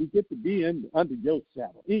that we get to be under your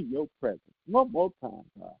shadow, in your presence. One more time,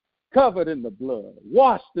 God. Covered in the blood,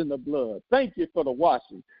 washed in the blood. Thank you for the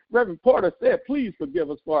washing. Reverend Porter said, please forgive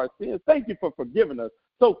us for our sins. Thank you for forgiving us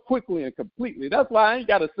so quickly and completely. That's why I ain't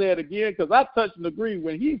got to say it again, because I touched and agreed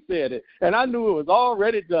when he said it, and I knew it was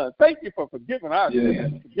already done. Thank you for forgiving our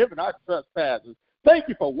sins, forgiving our trespasses. Thank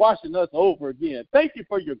you for washing us over again. Thank you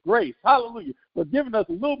for your grace. Hallelujah. For giving us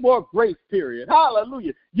a little more grace period.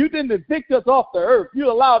 Hallelujah. You didn't evict us off the earth.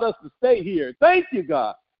 You allowed us to stay here. Thank you,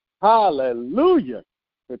 God. Hallelujah.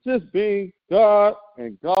 For just being God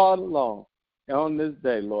and God alone on this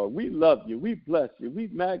day, Lord. We love you. We bless you. We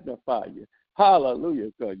magnify you.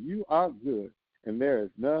 Hallelujah. Because you are good and there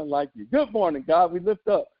is none like you. Good morning, God. We lift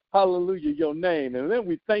up, hallelujah, your name. And then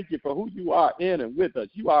we thank you for who you are in and with us.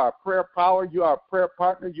 You are our prayer power. You are our prayer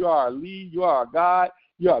partner. You are our lead. You are our God.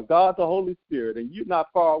 You are God, the Holy Spirit. And you're not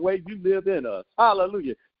far away. You live in us.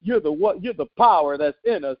 Hallelujah. You're the power that's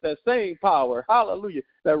in us, that same power, hallelujah,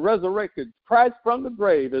 that resurrected Christ from the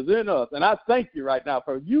grave is in us. And I thank you right now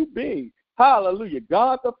for you being, hallelujah,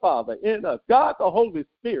 God the Father in us, God the Holy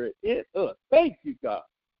Spirit in us. Thank you, God.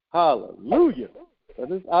 Hallelujah. For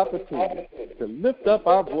this opportunity to lift up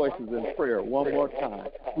our voices in prayer one more time.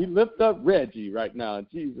 We lift up Reggie right now in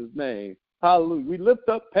Jesus' name. Hallelujah. We lift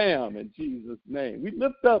up Pam in Jesus' name. We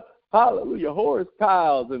lift up, hallelujah, Horace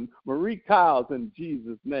Kyles and Marie Kyles in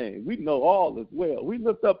Jesus' name. We know all is well. We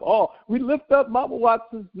lift up all. We lift up Mama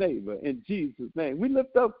Watson's neighbor in Jesus' name. We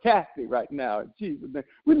lift up Kathy right now in Jesus' name.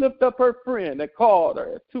 We lift up her friend that called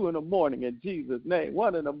her at 2 a.m. in Jesus' name,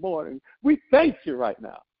 1 a.m. We thank you right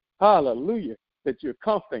now. Hallelujah. That you're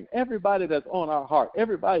comforting everybody that's on our heart,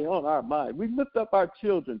 everybody on our mind. We lift up our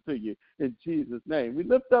children to you in Jesus' name. We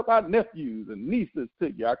lift up our nephews and nieces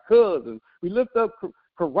to you, our cousins. We lift up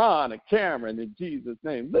Karan and Cameron in Jesus'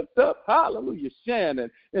 name. Lift up, hallelujah, Shannon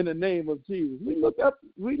in the name of Jesus. We lift up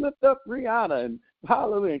Rihanna and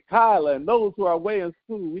hallelujah, and Kyla and those who are away in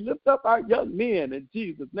school. We lift up our young men in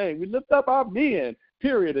Jesus' name. We lift up our men,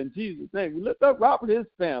 period, in Jesus' name. We lift up Robert and his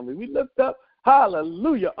family. We lift up,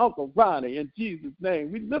 hallelujah, Uncle Ronnie, in Jesus'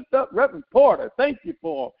 name. We lift up Reverend Porter. Thank you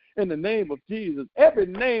for him. In the name of Jesus, every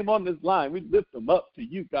name on this line, we lift them up to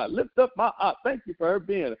you, God. Lift up my aunt. Thank you for her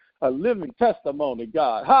being a living testimony,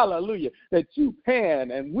 God. Hallelujah, that you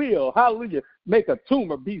can and will, hallelujah, make a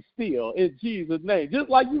tumor be still in Jesus' name. Just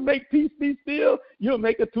like you make peace be still, you'll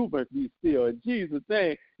make a tumor be still in Jesus'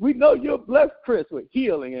 name. We know you'll bless Chris with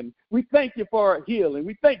healing, and we thank you for her healing.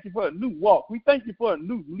 We thank you for a new walk. We thank you for a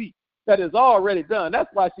new leap that is already done. That's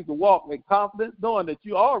why she can walk with confidence, knowing that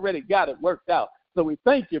you already got it worked out. So we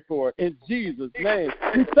thank you for it in Jesus' name.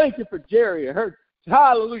 We thank you for Jerry and her,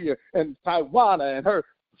 hallelujah, and Taiwana and her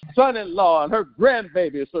son-in-law and her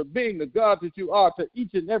grandbabies for being the God that you are to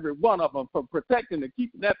each and every one of them, for protecting and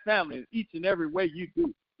keeping that family in each and every way you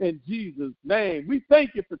do. In Jesus' name, we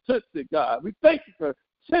thank you for Tootsie, God. We thank you for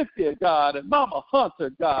Cynthia, God, and Mama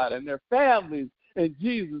Hunter, God, and their families. In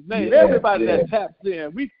Jesus' name, everybody that taps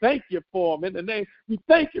in, we thank you for them in the name. We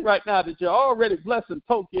thank you right now that you're already blessing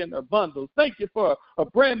Toki and their bundles. Thank you for a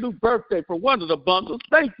brand new birthday for one of the bundles.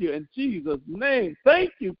 Thank you in Jesus' name.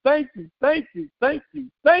 Thank you, thank you, thank you, thank you,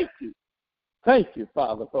 thank you. Thank you,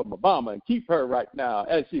 Father, for Mama, and keep her right now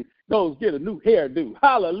as she goes get a new hairdo.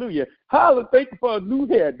 Hallelujah. Hallelujah. Thank you for a new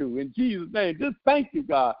hairdo in Jesus' name. Just thank you,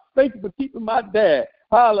 God. Thank you for keeping my dad.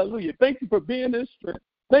 Hallelujah. Thank you for being his strength.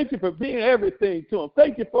 Thank you for being everything to him.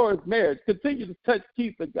 Thank you for his marriage. Continue to touch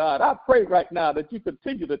Keith, God. I pray right now that you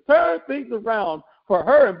continue to turn things around for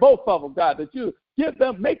her and both of them, God, that you give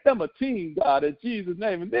them, make them a team, God, in Jesus'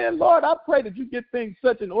 name. And then, Lord, I pray that you get things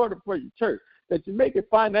such in order for your church, that you make it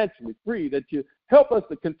financially free, that you help us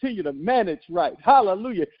to continue to manage right.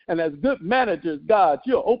 Hallelujah. And as good managers, God,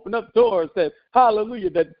 you'll open up doors that, hallelujah,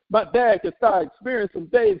 that my dad could start experiencing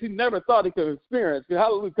days he never thought he could experience.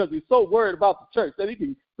 Hallelujah, because he's so worried about the church that he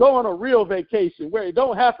can go on a real vacation where he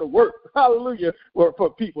don't have to work, hallelujah, for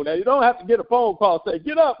people. That he don't have to get a phone call say,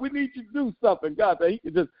 get up, we need you to do something, God, that he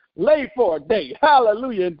can just lay for a day,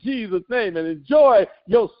 hallelujah, in Jesus' name, and enjoy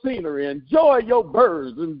your scenery, enjoy your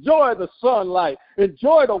birds, enjoy the sunlight,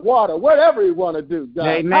 enjoy the water, whatever you want to do, God.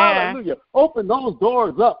 Amen. Hallelujah. Open those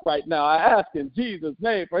doors up right now. I ask in Jesus'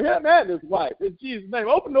 name for him and his wife. In Jesus' name,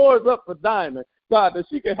 open doors up for Diamond, God, that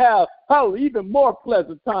she can have, hallelujah, even more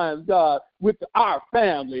pleasant times, God, with our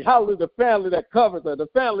family. Hallelujah, the family that covers her, the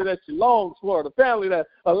family that she longs for, the family that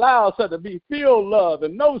allows her to feel loved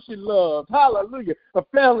and know she loved. Hallelujah, a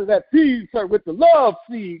family that feeds her with the love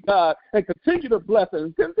seed, God, and continue to bless her,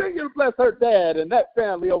 and continue to bless her dad and that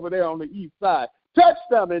family over there on the east side. Touch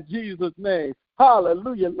them in Jesus' name.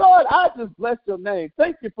 Hallelujah. Lord, I just bless your name.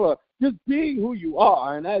 Thank you for just being who you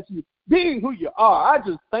are. And as you being who you are, I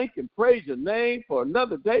just thank and praise your name for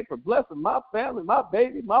another day, for blessing my family, my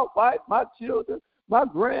baby, my wife, my children, my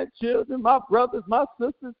grandchildren, my brothers, my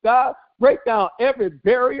sisters, God. Break down every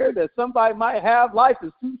barrier that somebody might have. Life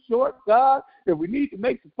is too short, God. If we need to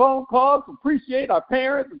make some phone calls, appreciate our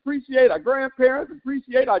parents, appreciate our grandparents,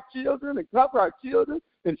 appreciate our children, and cover our children,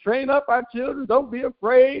 and train up our children. Don't be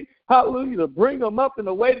afraid, hallelujah, to bring them up in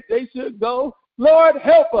the way that they should go. Lord,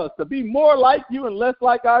 help us to be more like you and less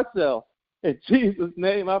like ourselves. In Jesus'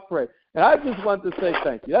 name I pray. And I just want to say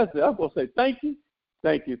thank you. That's it. I'm going to say thank you,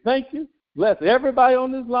 thank you, thank you. Bless everybody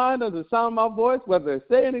on this line under the sound of my voice, whether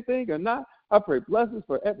they say anything or not. I pray blessings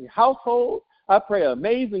for every household. I pray an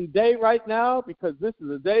amazing day right now, because this is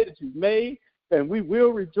a day that you've made, and we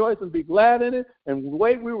will rejoice and be glad in it. And the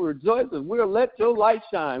way we will rejoice is we'll let your light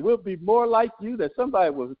shine. We'll be more like you, that somebody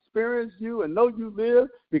will experience you and know you live,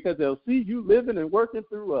 because they'll see you living and working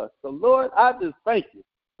through us. So, Lord, I just thank you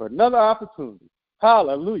for another opportunity,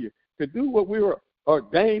 hallelujah, to do what we were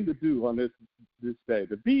ordained to do on this day,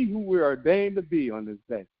 to be who we're ordained to be on this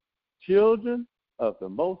day. Children of the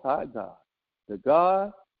Most High God, the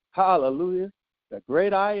God, hallelujah, the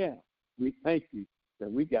great I am. We thank you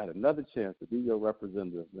that we got another chance to be your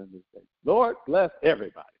representatives in this day. Lord, bless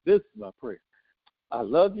everybody. This is my prayer. I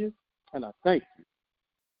love you, and I thank you.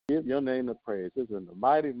 Give your name the praise. This is in the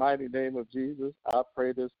mighty, mighty name of Jesus. I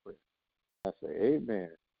pray this prayer. I say amen,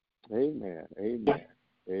 amen, amen,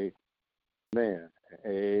 amen, amen,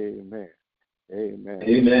 amen.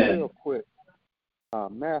 Amen. Real quick,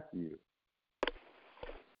 Matthew,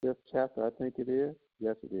 5th chapter, I think it is.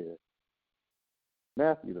 Yes, it is.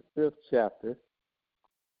 Matthew, the 5th chapter,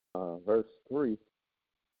 verse 3.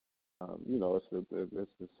 It's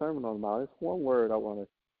the Sermon on the Mount. It's one word I want to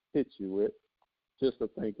hit you with, just to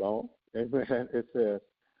think on. Amen. It says,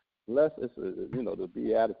 blessed is the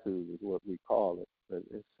Beatitudes is what we call it. But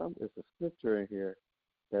it's a scripture in here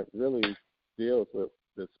that really deals with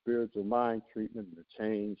the spiritual mind treatment and the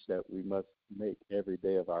change that we must make every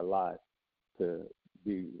day of our lives to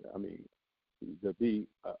to be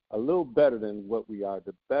a little better than what we are,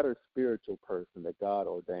 the better spiritual person that God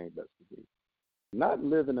ordained us to be. Not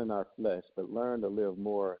living in our flesh, but learn to live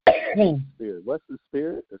more in the Spirit. What's the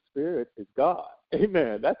Spirit? The Spirit is God.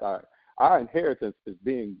 Amen. That's our inheritance is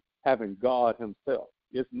having God himself.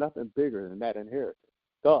 There's nothing bigger than that inheritance.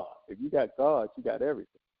 God. If you got God, you got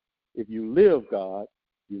everything. If you live God,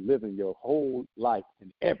 you live in your whole life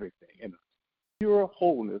in everything, in a pure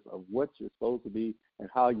wholeness of what you're supposed to be and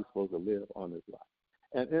how you're supposed to live on this life.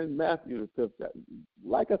 And in Matthew, the 5th chapter,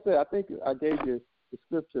 like I said, I think I gave you the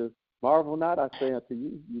scripture, marvel not, I say unto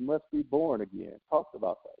you, you must be born again. Talks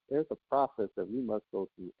about that. There's a process that we must go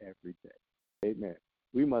through every day. Amen.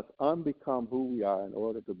 We must unbecome who we are in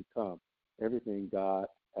order to become everything God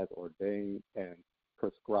has ordained and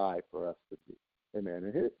prescribed for us to be. Amen.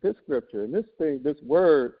 And here, this scripture and this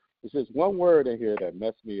word, it's just one word in here that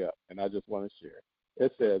messed me up, and I just want to share.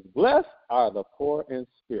 It says, blessed are the poor in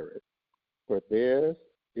spirit, for theirs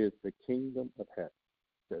is the kingdom of heaven.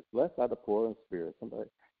 It says, blessed are the poor in spirit.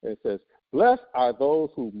 It says, blessed are those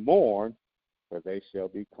who mourn, for they shall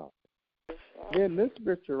be comforted. Then this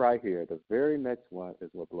scripture right here, the very next one, is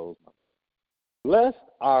what blows my mind. Blessed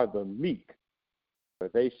are the meek, for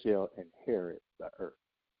they shall inherit the earth.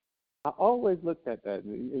 I always looked at that,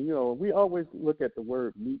 and we always look at the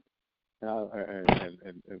word meek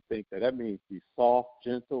and think that means be soft,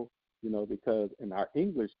 gentle, because in our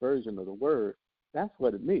English version of the word, that's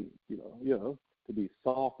what it means, to be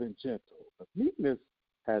soft and gentle. But meekness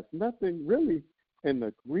has nothing really in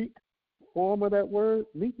the Greek form of that word.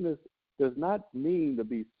 Meekness does not mean to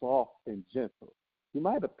be soft and gentle. You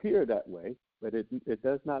might appear that way, but it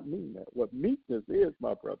does not mean that. What meekness is,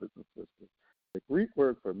 my brothers and sisters, the Greek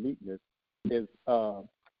word for meekness is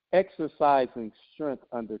exercising strength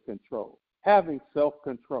under control, having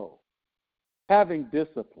self-control, having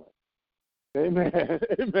discipline. Amen.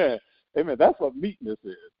 Amen. Amen. That's what meekness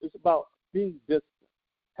is. It's about being disciplined,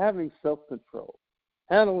 having self-control,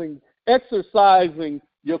 exercising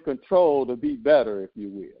your control to be better, if you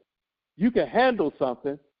will. You can handle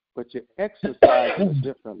something, but you exercise in a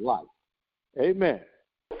different life. Amen.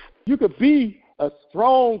 You could be a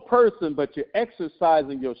strong person, but you're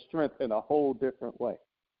exercising your strength in a whole different way.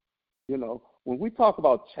 When we talk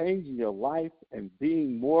about changing your life and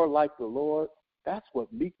being more like the Lord, that's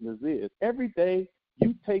what meekness is. Every day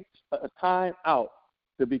you take a time out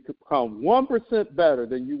to become 1% better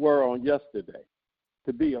than you were on yesterday,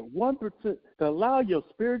 to be a 1%, to allow your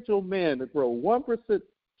spiritual man to grow 1%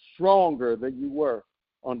 stronger than you were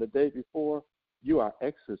on the day before, you are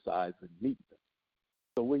exercising meekness.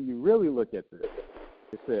 So when you really look at this,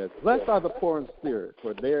 it says, blessed are the poor in spirit,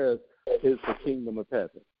 for theirs is the kingdom of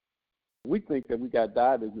heaven. We think that we got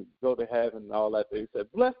died to go to heaven and all that. They said,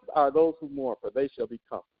 blessed are those who mourn, for they shall be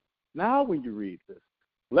comforted. Now when you read this,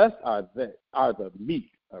 blessed are the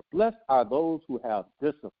meek, or blessed are those who have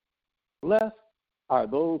discipline. Blessed are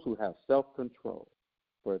those who have self-control,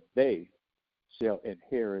 for they shall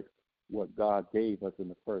inherit what God gave us in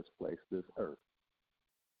the first place, this earth.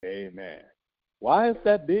 Amen. Why is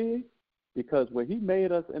that big? Because when he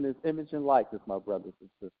made us in his image and likeness, my brothers and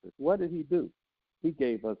sisters, what did he do? He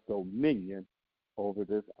gave us dominion over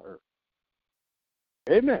this earth.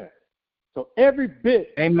 Amen. So every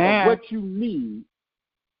bit of what you need,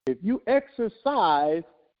 if you exercise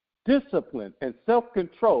discipline and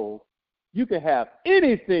self-control, you can have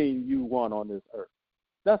anything you want on this earth.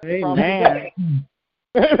 That's the promise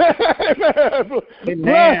of God.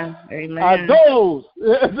 Amen. Amen. Are those,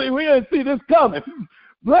 we didn't see this coming.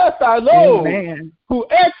 Blessed are those who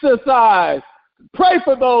exercise. Pray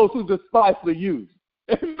for those who despitefully use.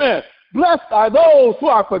 Amen. Blessed are those who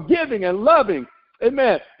are forgiving and loving.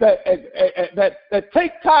 Amen. That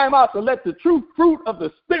take time out to let the true fruit of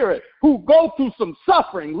the Spirit, who go through some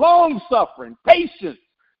suffering, long suffering, patience,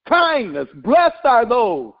 kindness. Blessed are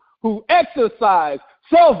those who exercise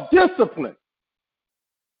self-discipline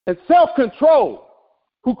and self-control,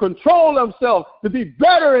 who control themselves to be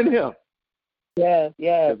better in him. Yes,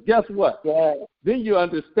 yes. Guess what? Yes. Then you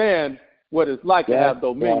understand what it's like to have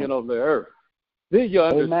dominion over the earth. Then you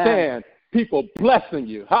understand people blessing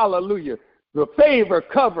you. Hallelujah. The favor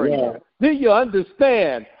covering you. Then you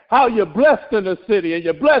understand how you're blessed in the city and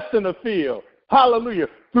you're blessed in the field. Hallelujah.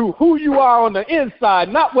 Through who you are on the inside,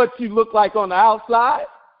 not what you look like on the outside.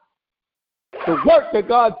 The work that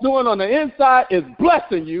God's doing on the inside is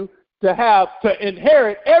blessing you to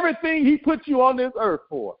inherit everything he put you on this earth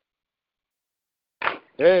for.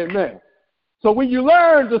 Amen. So when you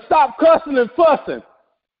learn to stop cussing and fussing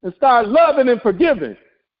and start loving and forgiving,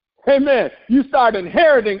 amen, you start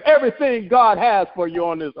inheriting everything God has for you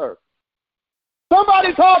on this earth.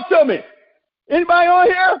 Somebody talk to me. Anybody on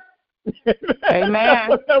here? Amen.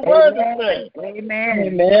 What that word is saying.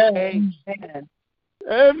 Amen. Amen. Amen.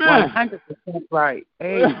 Amen. 100% right.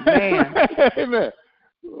 Amen. Amen.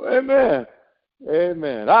 Amen.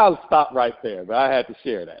 Amen. I'll stop right there, but I had to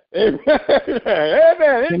share that. Amen.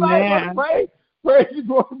 Amen. Anybody want to pray? Pray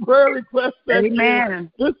for prayer requests.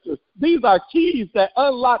 Amen. These are keys that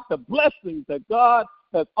unlock the blessings that God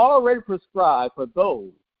has already prescribed for those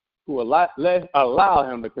who allow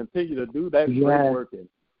Him to continue to do that great work in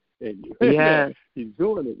you. Yes. He's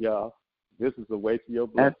doing it, y'all. This is the way to your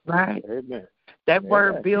blessing. That's right. Amen. That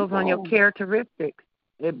word builds on your characteristics.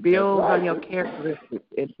 It builds on your characteristics.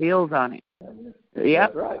 It builds on it.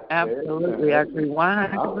 Yep. Right. Absolutely. I agree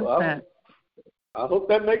 100%. I hope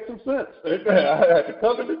that makes some sense. Amen. I had to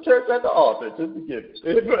come to the church at the altar just to get it.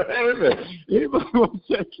 Amen. Anybody want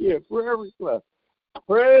to check in? Prayer request.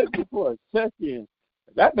 Praise report. Check in.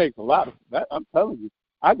 That makes a lot of that. I'm telling you.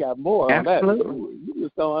 I got more on that. You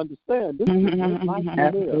just don't understand. This is a great life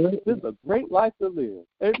to live. This is a great life to live.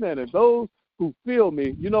 Amen. And those who feel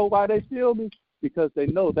me, you know why they feel me? Because they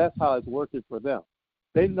know that's how it's working for them.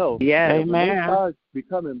 They know that when they start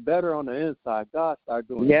becoming better on the inside, God starts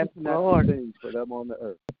doing supernatural things for them on the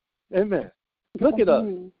earth. Amen. Look at us.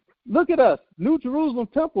 Look at us. New Jerusalem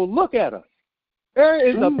Temple, look at us. There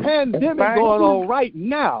is a pandemic going on right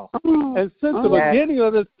now. And since the beginning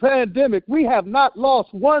of this pandemic, we have not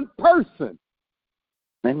lost one person.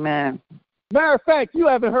 Amen. Matter of fact, you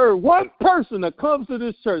haven't heard one person that comes to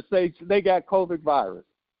this church say they got COVID virus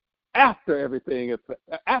after everything,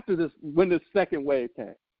 after this, when this second wave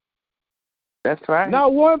came. That's right.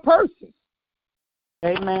 Not one person.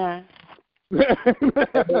 Amen.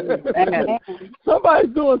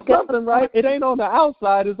 Somebody's doing something right. It ain't on the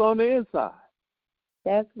outside, it's on the inside.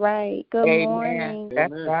 That's right. Good morning.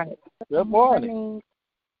 That's right. Good morning.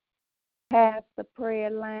 Past the prayer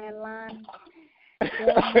line.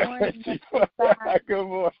 Good morning. Good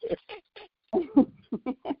morning.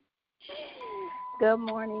 Good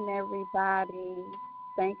morning, everybody.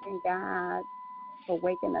 Thanking God for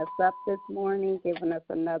waking us up this morning, giving us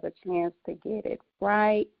another chance to get it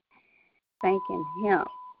right. Thanking Him.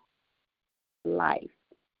 Life.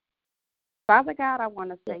 Father God, I want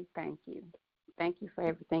to say thank you. Thank you for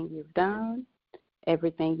everything you've done,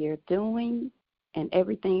 everything you're doing, and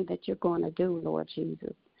everything that you're going to do, Lord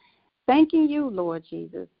Jesus. Thanking you, Lord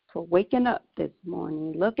Jesus, for waking up this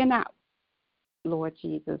morning, looking out, Lord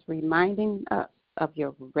Jesus, reminding us of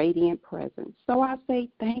your radiant presence. So I say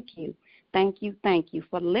thank you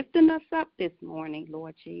for lifting us up this morning,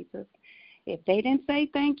 Lord Jesus. If they didn't say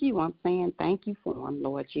thank you, I'm saying thank you for them,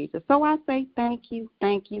 Lord Jesus. So I say thank you.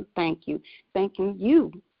 Thanking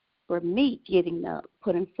you for me getting up,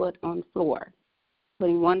 putting foot on the floor,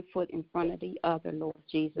 putting one foot in front of the other, Lord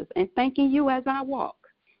Jesus, and thanking you as I walk,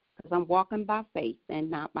 because I'm walking by faith and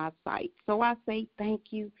not by sight. So I say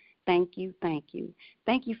thank you. Thank you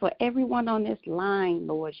for everyone on this line,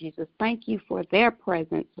 Lord Jesus. Thank you for their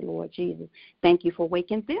presence, Lord Jesus. Thank you for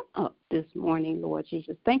waking them up this morning, Lord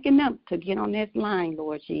Jesus. Thanking them to get on this line,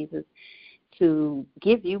 Lord Jesus, to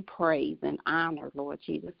give you praise and honor, Lord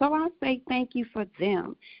Jesus. So I say thank you for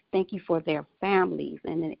them. Thank you for their families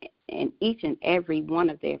and each and every one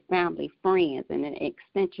of their family, friends, and an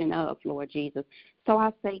extension of, Lord Jesus. So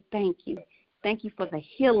I say thank you. Thank you for the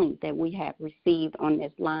healing that we have received on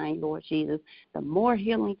this line, Lord Jesus. The more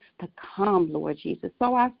healings to come, Lord Jesus.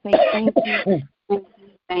 So I say thank you.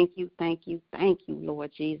 Thank you,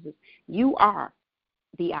 Lord Jesus. You are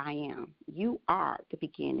the I am. You are the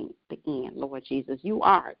beginning, the end, Lord Jesus. You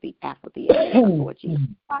are the Alpha, the Omega, Lord Jesus.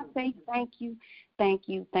 I say thank you. Thank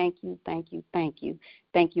you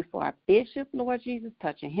for our bishop, Lord Jesus,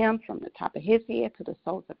 touching him from the top of his head to the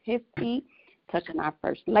soles of his feet, touching our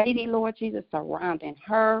First Lady, Lord Jesus, surrounding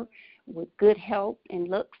her with good health and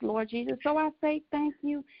looks, Lord Jesus. So I say thank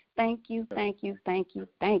you, Lord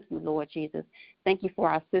Jesus. Thank you for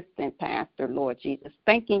our assistant pastor, Lord Jesus.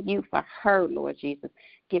 Thanking you for her, Lord Jesus,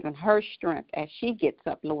 giving her strength as she gets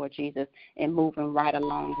up, Lord Jesus, and moving right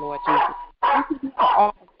along, Lord Jesus. Thank you for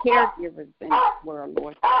all the caregivers in this world,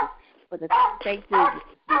 Lord Jesus, for the things they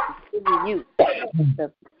do, giving you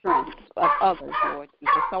the strength of others, Lord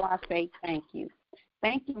Jesus. So I say thank you.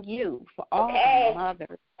 Thanking you for all the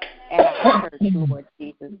mothers at our church, Lord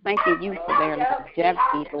Jesus. Thanking you for their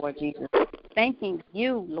longevity, Lord Jesus. Thanking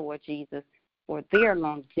you, Lord Jesus, for their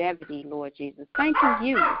longevity, Lord Jesus. Thanking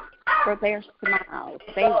you for their smiles,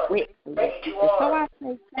 their wit, Lord Jesus. So I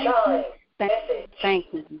say thank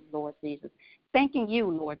you, Lord Jesus. Thanking you,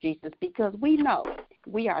 Lord Jesus, because we know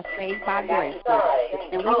We are saved by grace, Lord Jesus,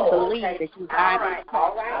 and we believe that you died on the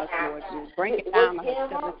cross for us, Lord Jesus. Bring it down the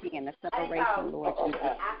hostility and the separation, Lord Jesus,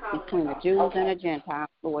 between the Jews and the Gentiles,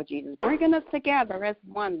 Lord Jesus, bringing us together as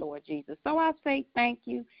one, Lord Jesus. So I say thank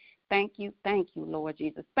you, Lord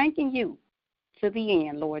Jesus. Thanking you to the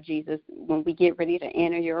end, Lord Jesus, when we get ready to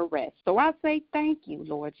enter your rest. So I say thank you,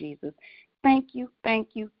 Lord Jesus. Thank you,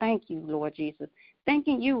 Lord Jesus.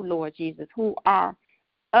 Thanking you, Lord Jesus, who are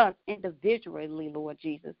us individually, Lord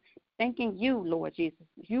Jesus. Thanking you, Lord Jesus.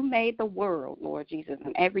 You made the world, Lord Jesus,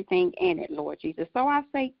 and everything in it, Lord Jesus. So I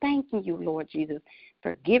say thanking you, Lord Jesus,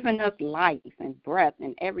 for giving us life and breath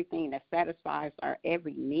and everything that satisfies our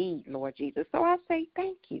every need, Lord Jesus. So I say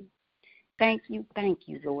thank you. Thank you,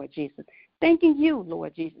 Lord Jesus. Thanking you,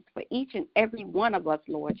 Lord Jesus, for each and every one of us,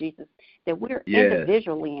 Lord Jesus, that we're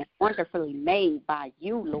individually and wonderfully made by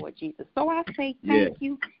you, Lord Jesus. So I say thank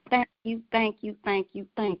you.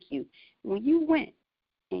 When you went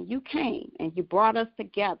and you came and you brought us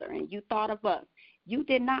together and you thought of us, you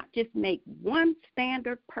did not just make one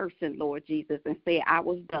standard person, Lord Jesus, and say, I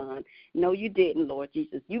was done. No, you didn't, Lord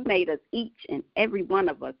Jesus. You made us each and every one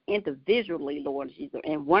of us individually, Lord Jesus,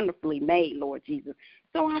 and wonderfully made, Lord Jesus.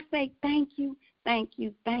 So I say thank you,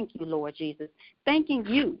 Lord Jesus. Thanking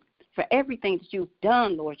you for everything that you've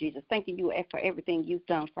done, Lord Jesus. Thanking you for everything you've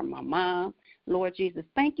done for my mom, Lord Jesus.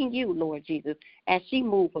 Thanking you, Lord Jesus, as she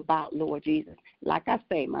moves about, Lord Jesus. Like I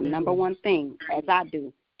say, my number one thing, as I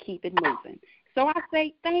do, keep it moving. So I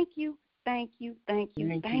say thank you,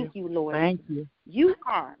 Lord. Thank you. You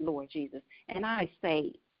are, Lord Jesus. And I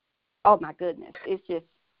say, oh, my goodness, it's just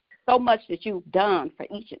so much that you've done for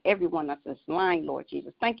each and every one of this line, Lord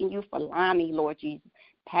Jesus. Thanking you for Lonnie, Lord Jesus.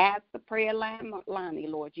 Past the prayer line, Lonnie,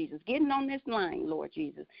 Lord Jesus. Getting on this line, Lord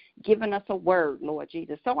Jesus. Giving us a word, Lord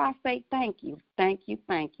Jesus. So I say thank you.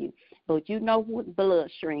 But you know who the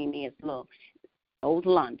bloodstream is, Lord. Those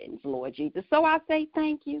Londons, Lord Jesus. So I say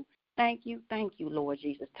thank you, Lord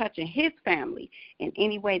Jesus. Touching his family in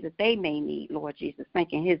any way that they may need, Lord Jesus.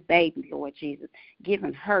 Thanking his baby, Lord Jesus.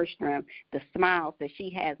 Giving her strength, the smiles that she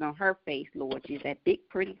has on her face, Lord Jesus. That big,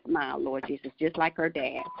 pretty smile, Lord Jesus, just like her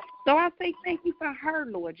dad. So I say thank you for her,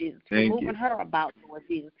 Lord Jesus, for moving her about, Lord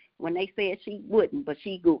Jesus, when they said she wouldn't, but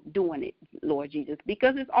she doing it, Lord Jesus,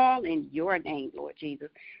 because it's all in your name, Lord Jesus.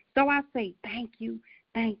 So I say thank you.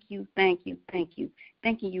 Thanking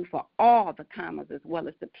you for all the commas as well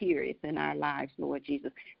as the periods in our lives, Lord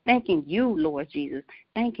Jesus. Thanking you, Lord Jesus.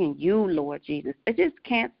 I just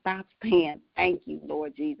can't stop saying thank you,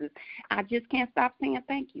 Lord Jesus. I just can't stop saying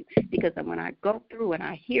thank you, because when I go through and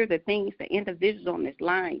I hear the things that individuals on this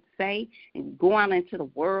line say and go out into the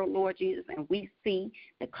world, Lord Jesus, and we see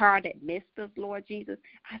the car that missed us, Lord Jesus,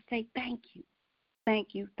 I say thank you.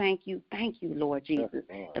 Thank you, Lord Jesus.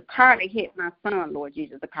 The car that hit my son, Lord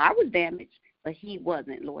Jesus, the car was damaged, but he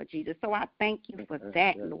wasn't, Lord Jesus. So I thank you for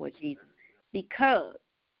that, Lord Jesus, because,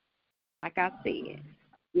 like I said,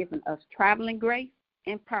 giving us traveling grace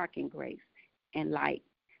and parking grace, and like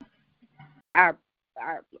our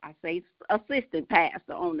assistant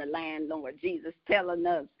pastor on the line, Lord Jesus, telling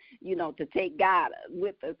us, to take God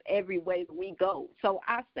with us every way that we go. So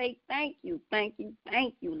I say thank you,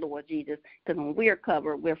 Lord Jesus, because when we're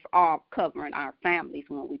covered, we're all covering our families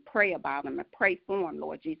when we pray about them and pray for them,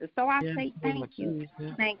 Lord Jesus. So I say thank you,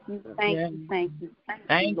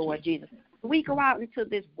 Lord Jesus. We go out into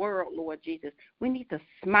this world, Lord Jesus. We need to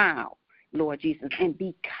smile, Lord Jesus, and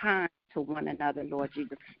be kind to one another, Lord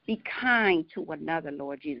Jesus. Be kind to one another,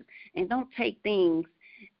 Lord Jesus. And don't take things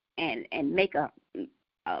and make a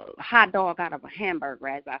hot dog out of a hamburger,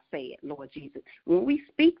 as I said, Lord Jesus. When we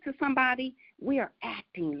speak to somebody, we are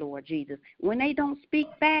acting, Lord Jesus. When they don't speak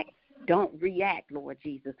back, don't react, Lord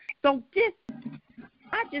Jesus. So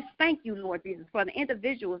I just thank you, Lord Jesus, for the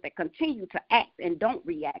individuals that continue to act and don't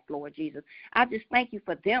react, Lord Jesus. I just thank you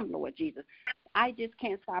for them, Lord Jesus. I just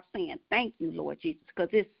can't stop saying thank you, Lord Jesus, because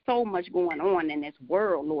there's so much going on in this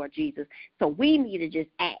world, Lord Jesus. So we need to just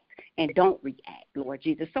act and don't react, Lord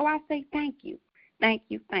Jesus. So I say thank you.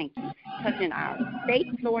 Touching our state,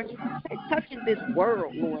 Lord Jesus. Touching this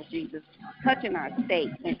world, Lord Jesus. Touching our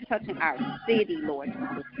state and touching our city, Lord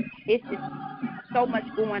Jesus. It's just so much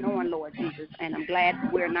going on, Lord Jesus, and I'm glad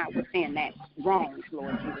we're not within that wrongs,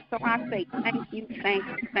 Lord Jesus. So I say thank you.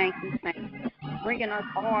 Bringing us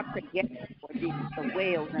all together, Lord Jesus, the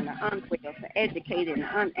wells and the unwells, the educated and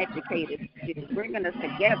the uneducated, Jesus, bringing us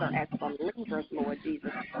together as believers, Lord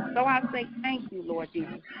Jesus. So I say thank you, Lord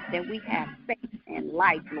Jesus, that we have faith and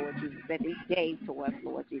life, Lord Jesus, that He gave to us,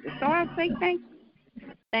 Lord Jesus. So I say thank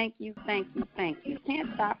you. Can't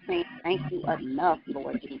stop saying thank you enough,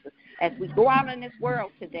 Lord Jesus. as we go out in this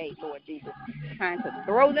world today, Lord Jesus, trying to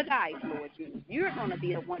throw the dice, Lord Jesus, you're going to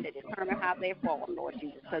be the one that determines how they fall, Lord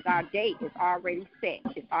Jesus, because our date is already set.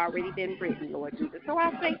 It's already been written, Lord Jesus. So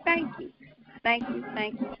I say thank you. Thank you,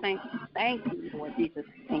 thank you, thank you, thank you, Lord Jesus.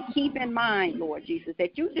 And keep in mind, Lord Jesus,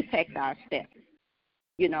 that you detect our steps,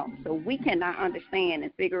 so we cannot understand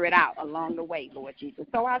and figure it out along the way, Lord Jesus.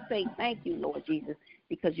 So I say thank you, Lord Jesus,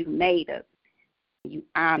 because you made us. You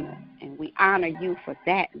honor, and we honor you for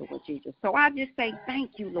that, Lord Jesus. So I just say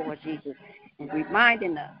thank you, Lord Jesus, and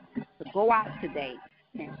reminding us to go out today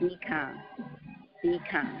and be kind, be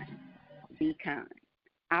kind, be kind.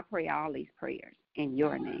 I pray all these prayers in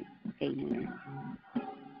your name. Amen.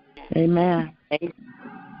 Amen.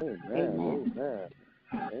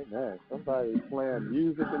 Amen. Somebody's playing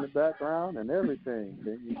music in the background and everything.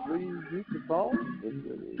 Can you please use your phone?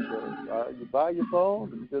 You buy your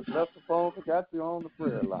phone and you just left the phone, forgot you on the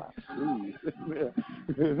prayer line. Please.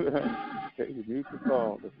 Use your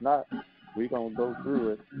phone. If not, we're going to go through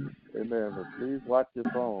it. Amen. But please watch your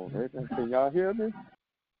phone. Amen. Can y'all hear me?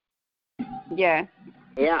 Yeah.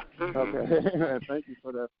 Yeah. Okay. Thank you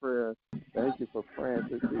for that prayer. Thank you for praying.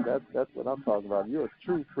 That's what I'm talking about. You're a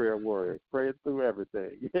true prayer warrior. Praying through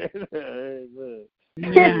everything. Amen.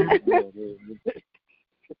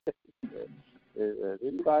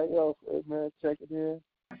 Anybody else, amen, checking in?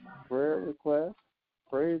 Prayer request?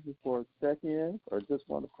 Praise before check-in? Or just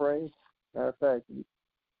want to pray? Matter of fact,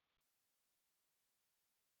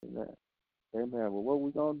 amen. Amen. Well, what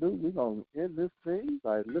we're going to do, we're going to end this thing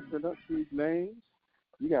by lifting up these names.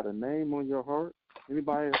 You got a name on your heart?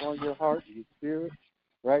 Anybody on your heart, your spirit,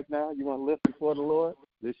 right now, you want to lift before the Lord?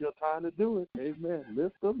 This your time to do it. Amen.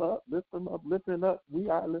 Lift them up, lifting up. We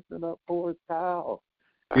are lifting up for his child.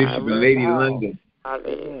 Bishop and Lady London.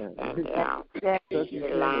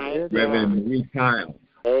 Reverend Marie Kyle.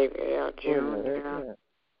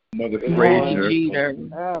 Mother Frazier,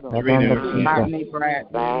 Rodney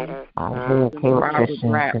Bradley, Caleb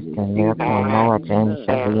Christian, Sister Miracle, Noah James,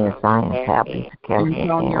 Shelby, and Zion, Happy, Kevin,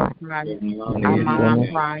 Antonio Price,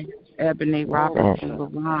 Amon Price, Ebony Robertson,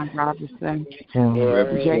 LaVon Robertson,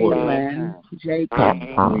 Jalen, Jacob,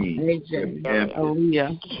 AJ,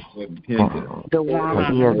 Aaliyah,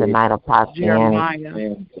 DeWan, He is the night of prosperity.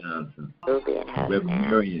 Reverend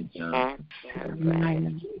Marion Johnson,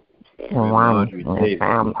 And Ronnie and his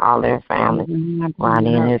family, all their family.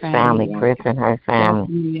 Ronnie and his family, Chris and her family,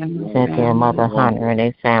 Cynthia and Mother Hunter and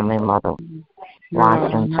his family, Mother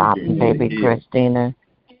Watson, Thompson, baby Christina,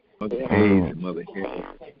 Mother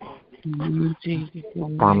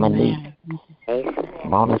Dominique,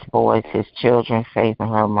 Bonus Boys, his children, Faith and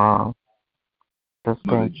her mom,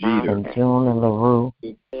 Sister and June and LaRue,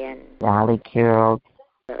 Dolly Carroll,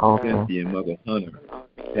 Olsen, Mother Hunter,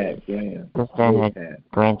 Pat Graham, Sister and her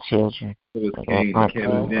grandchildren, their auntie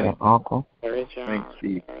and uncle,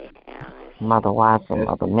 Mother Watson,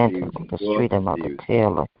 Mother Mentor, Mother Street, and Mother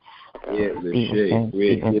Taylor,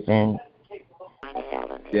 Stevenson,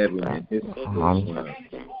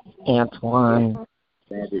 Antoine,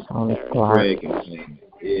 Tony Clark,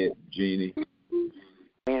 Ed, Jeannie,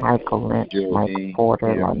 Michael Lynch, Michael Porter,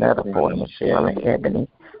 Lynetta Porter, Michelle and Ebony,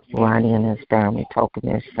 Ronnie and his family, Token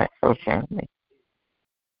and her family.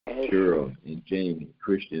 Cheryl and Jamie,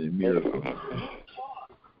 Christian and Miracle.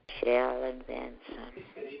 Cheryl and Vincent.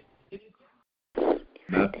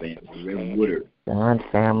 My family, Reverend Woodard. John's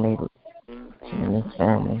family, Jimmy's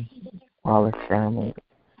family, Wallace family,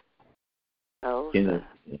 Kenneth,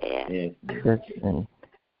 Chris and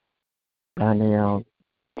Danielle,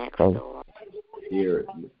 Faith. Here,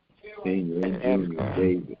 Senior and Junior,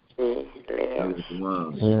 David,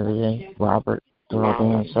 Jerry, Robert,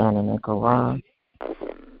 Jordan, Shannon, and Karan,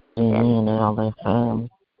 Jeannie and all their family,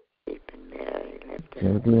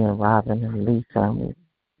 Judy and Robin and Lee family,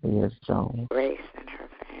 Leah's Jones, Grace and her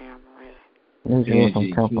family, New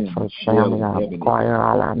Jerusalem Temple Church family, our choir,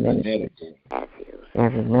 all our ministries,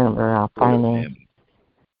 every member, our finance,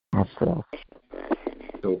 myself.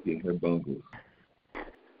 Sophie and her bungles.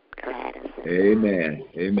 Amen.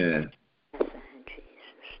 Amen.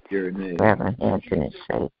 Your name. Reverend Anthony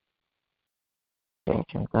Shea.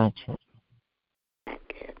 Children, grandchildren.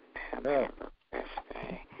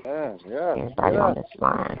 Everybody on this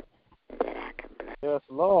line. Yes,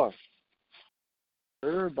 Lord.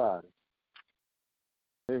 Everybody.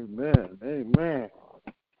 Amen. Amen.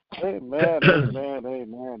 Amen. Amen.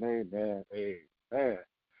 Amen. Amen. Amen.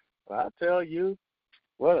 Well, I tell you,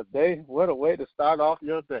 what a day, what a way to start off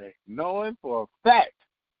your day. Knowing for a fact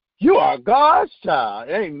you are God's child.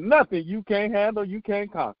 Ain't nothing you can't handle, you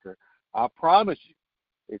can't conquer. I promise you.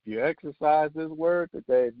 If you exercise this word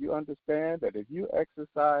today, if you understand that if you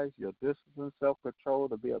exercise your discipline, self-control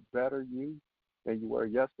to be a better you than you were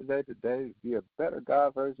yesterday, today, to be a better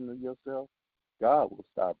God version of yourself, God will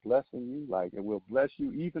start blessing you like and will bless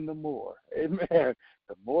you even the more. Amen.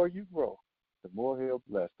 The more you grow, the more he'll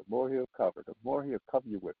bless, the more he'll cover, the more he'll cover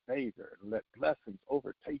you with favor and let blessings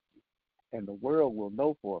overtake you. And the world will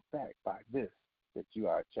know for a fact by this that you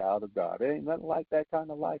are a child of God. There ain't nothing like that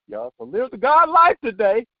kind of life, y'all. So live the God life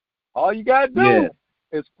today. All you got to do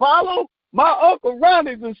is follow my Uncle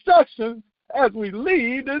Ronnie's instructions as we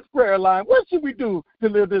lead this prayer line. What should we do to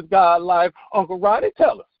live this God life? Uncle Ronnie,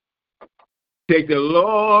 tell us. Take the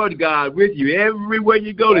Lord God with you everywhere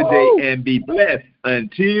you go today and be blessed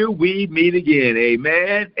until we meet again.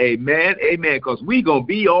 Amen, amen, amen, because we're going to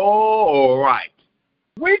be all right.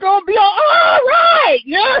 We're going to be all right.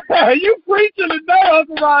 Yeah, you preaching today,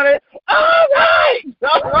 Uncle Ronnie. All right.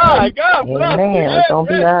 All right. God bless you. Amen. It's going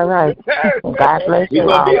to be all right. God bless you. We're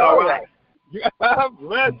going to be all right. God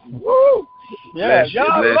bless you. Woo. Yeah,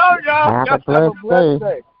 y'all love y'all. Have a blessed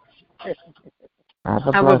day.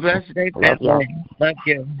 Have a blessed day. Love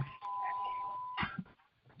you.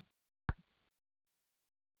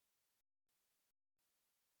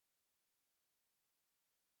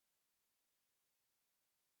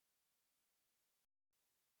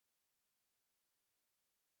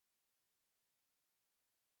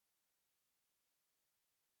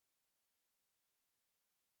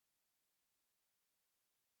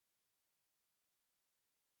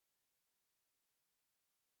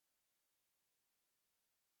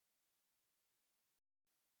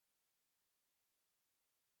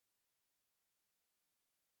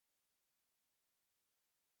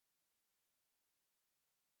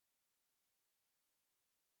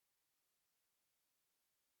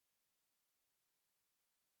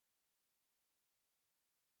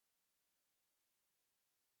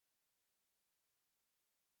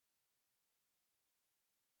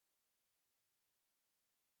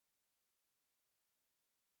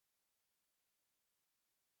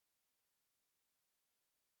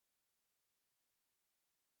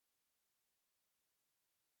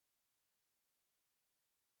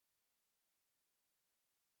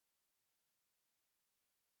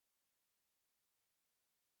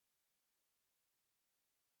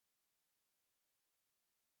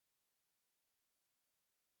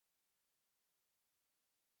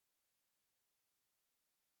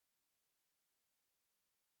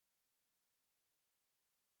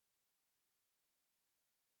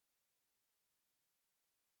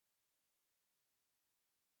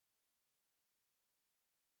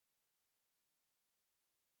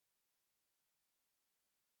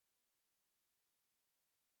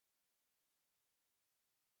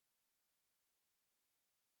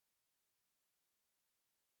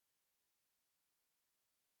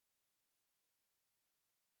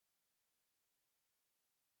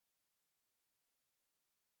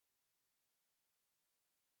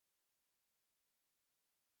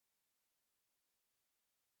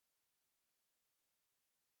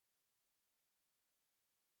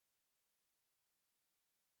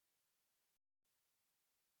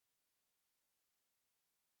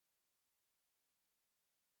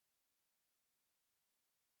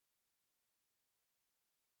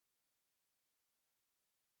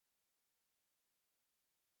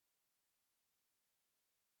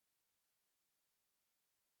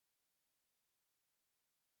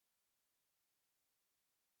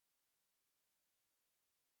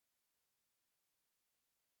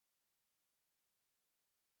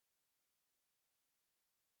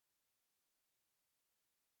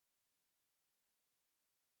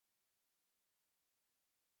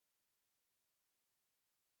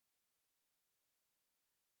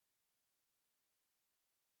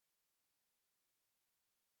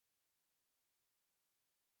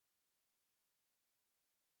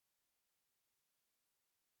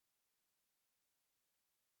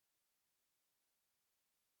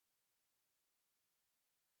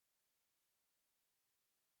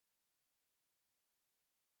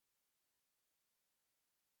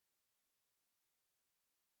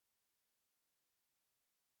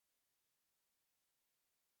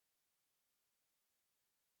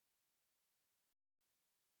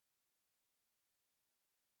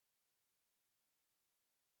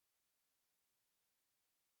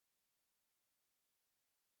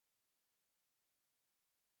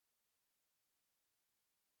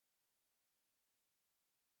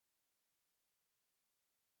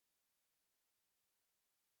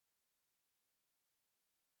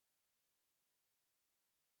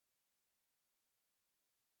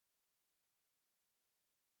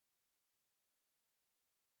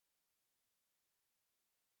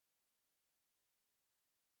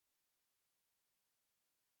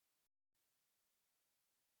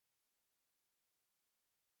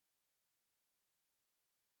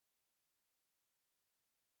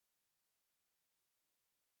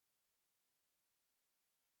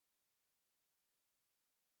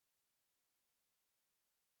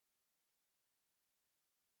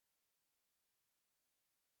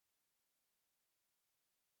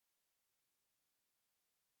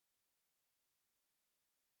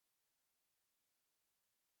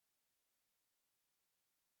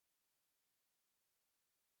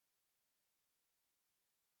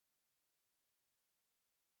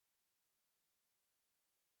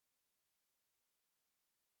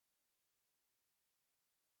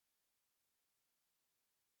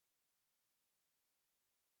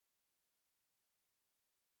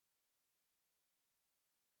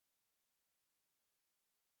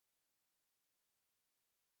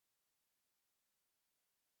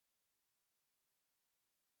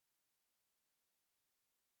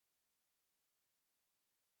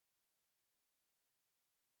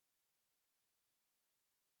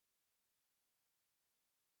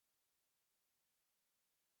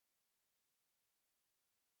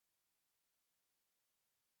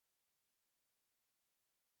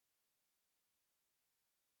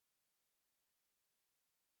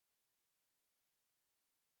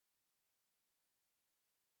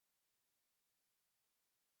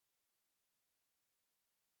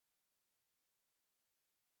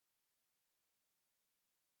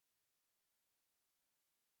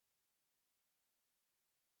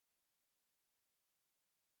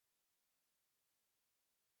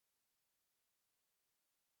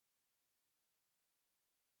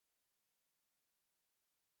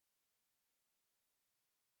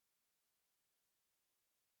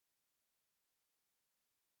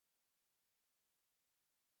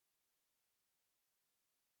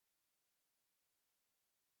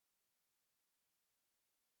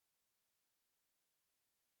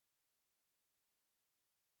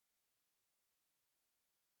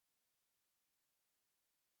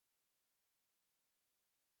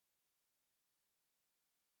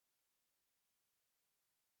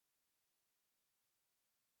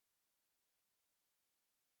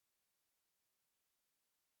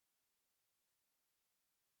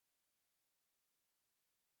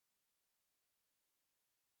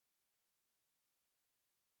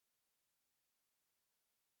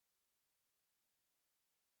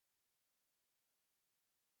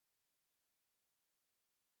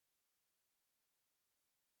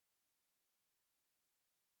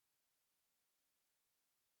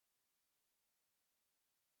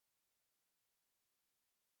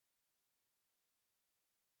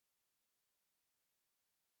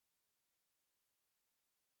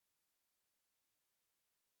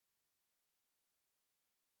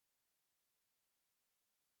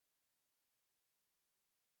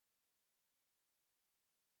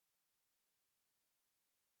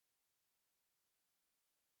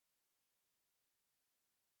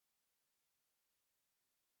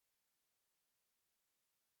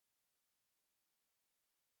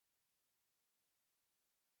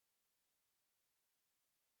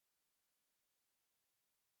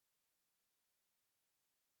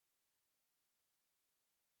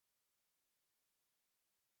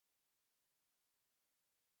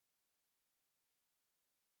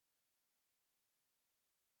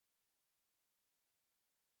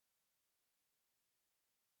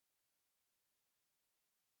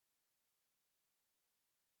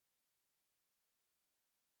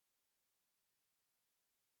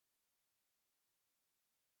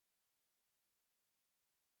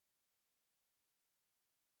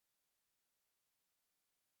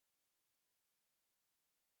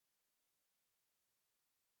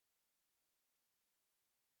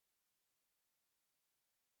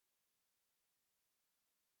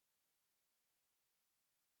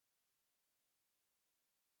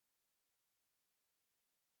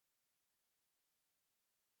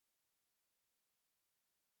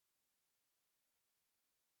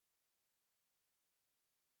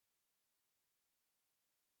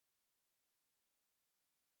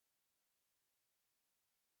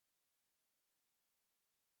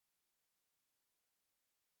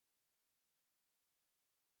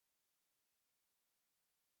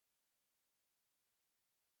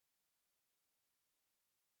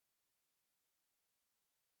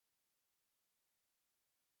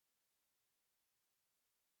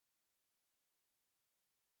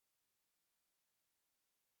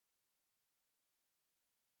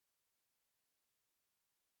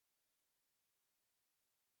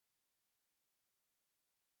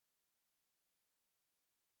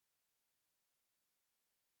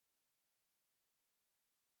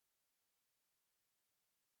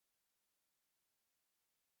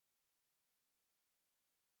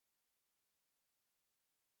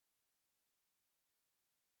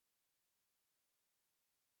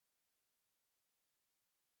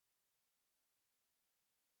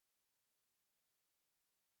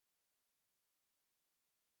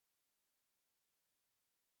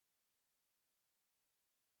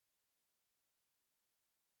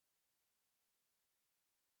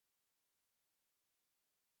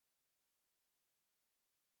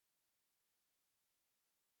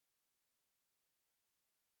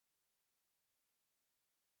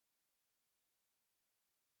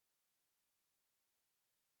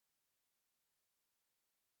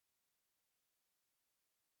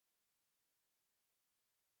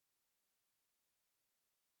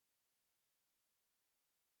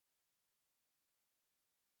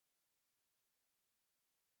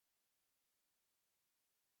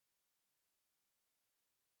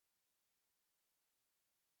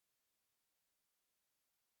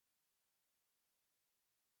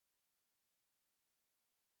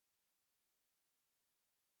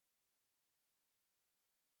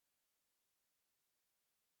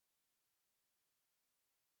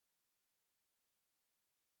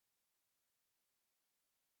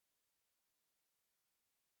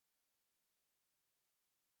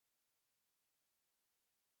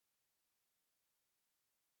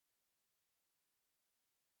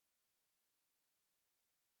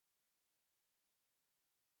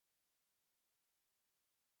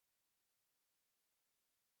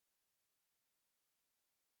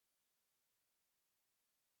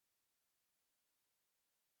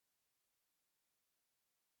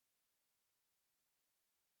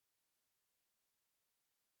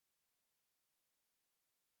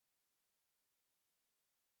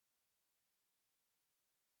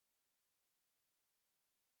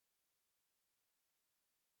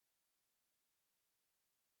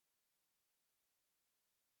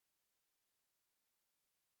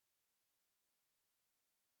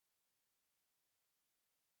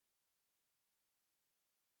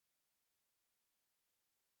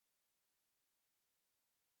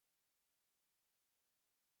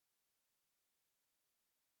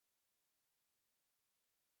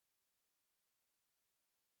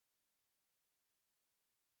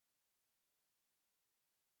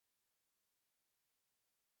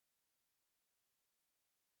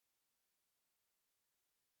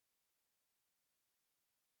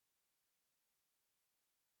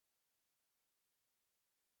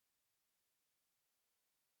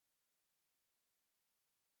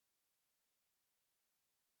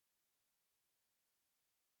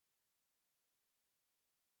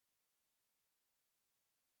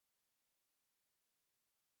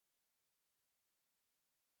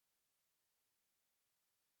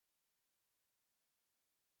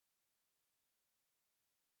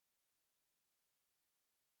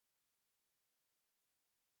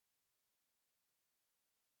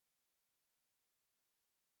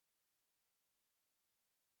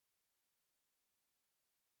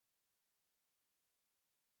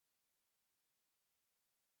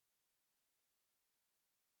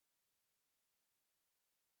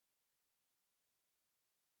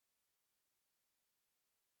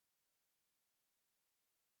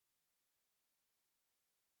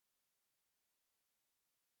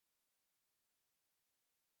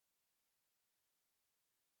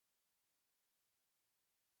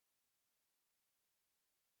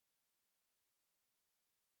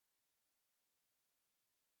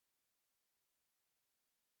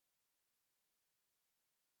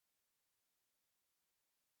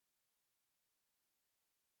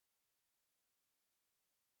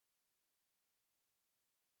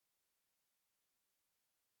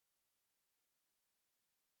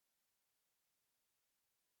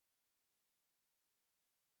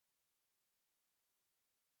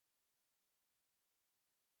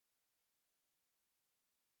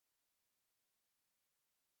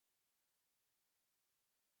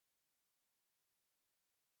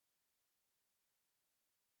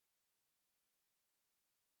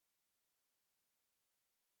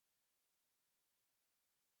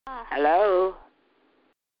 Hello?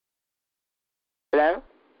 Hello?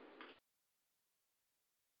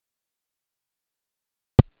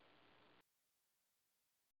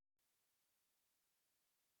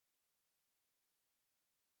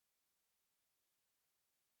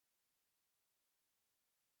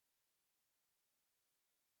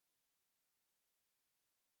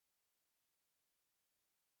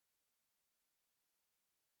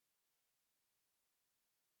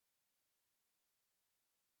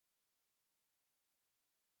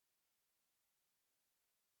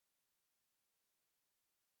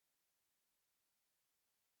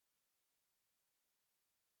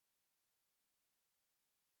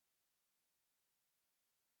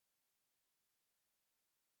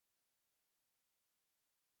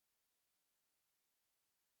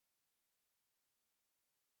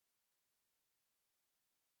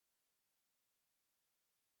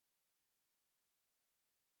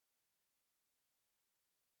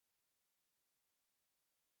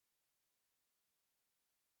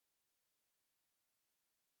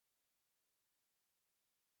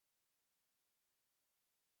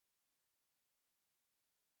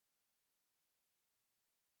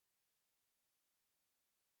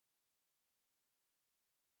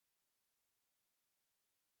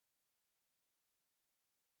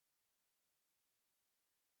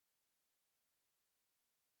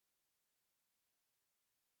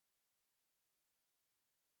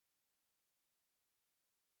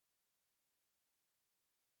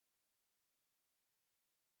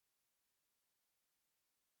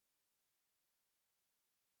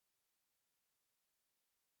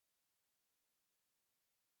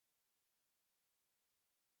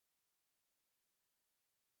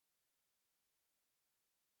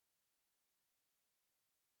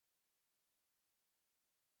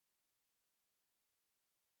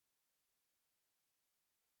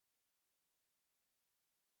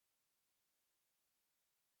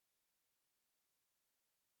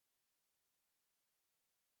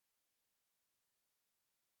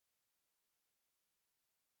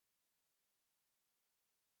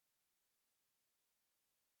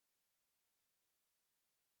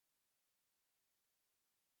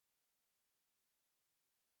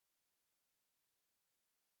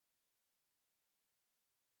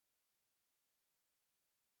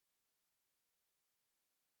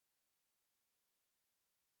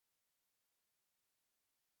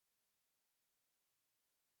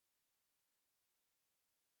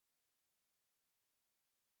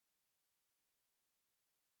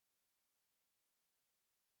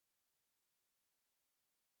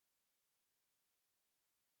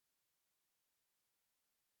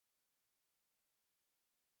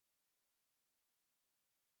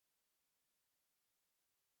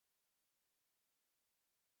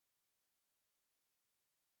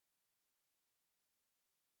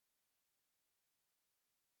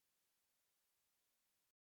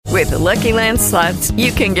 With the Lucky Land Slots,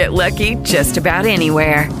 you can get lucky just about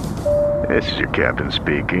anywhere. This is your captain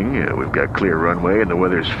speaking. We've got clear runway and the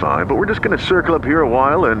weather's fine, but we're just going to circle up here a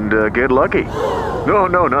while and get lucky.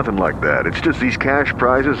 No, nothing like that. It's just these cash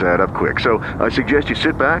prizes add up quick. So I suggest you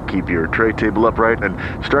sit back, keep your tray table upright, and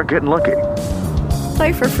start getting lucky.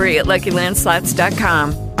 Play for free at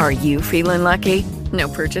LuckyLandSlots.com. Are you feeling lucky? No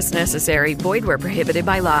purchase necessary. Void where prohibited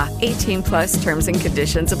by law. 18+ terms and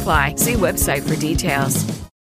conditions apply. See website for details.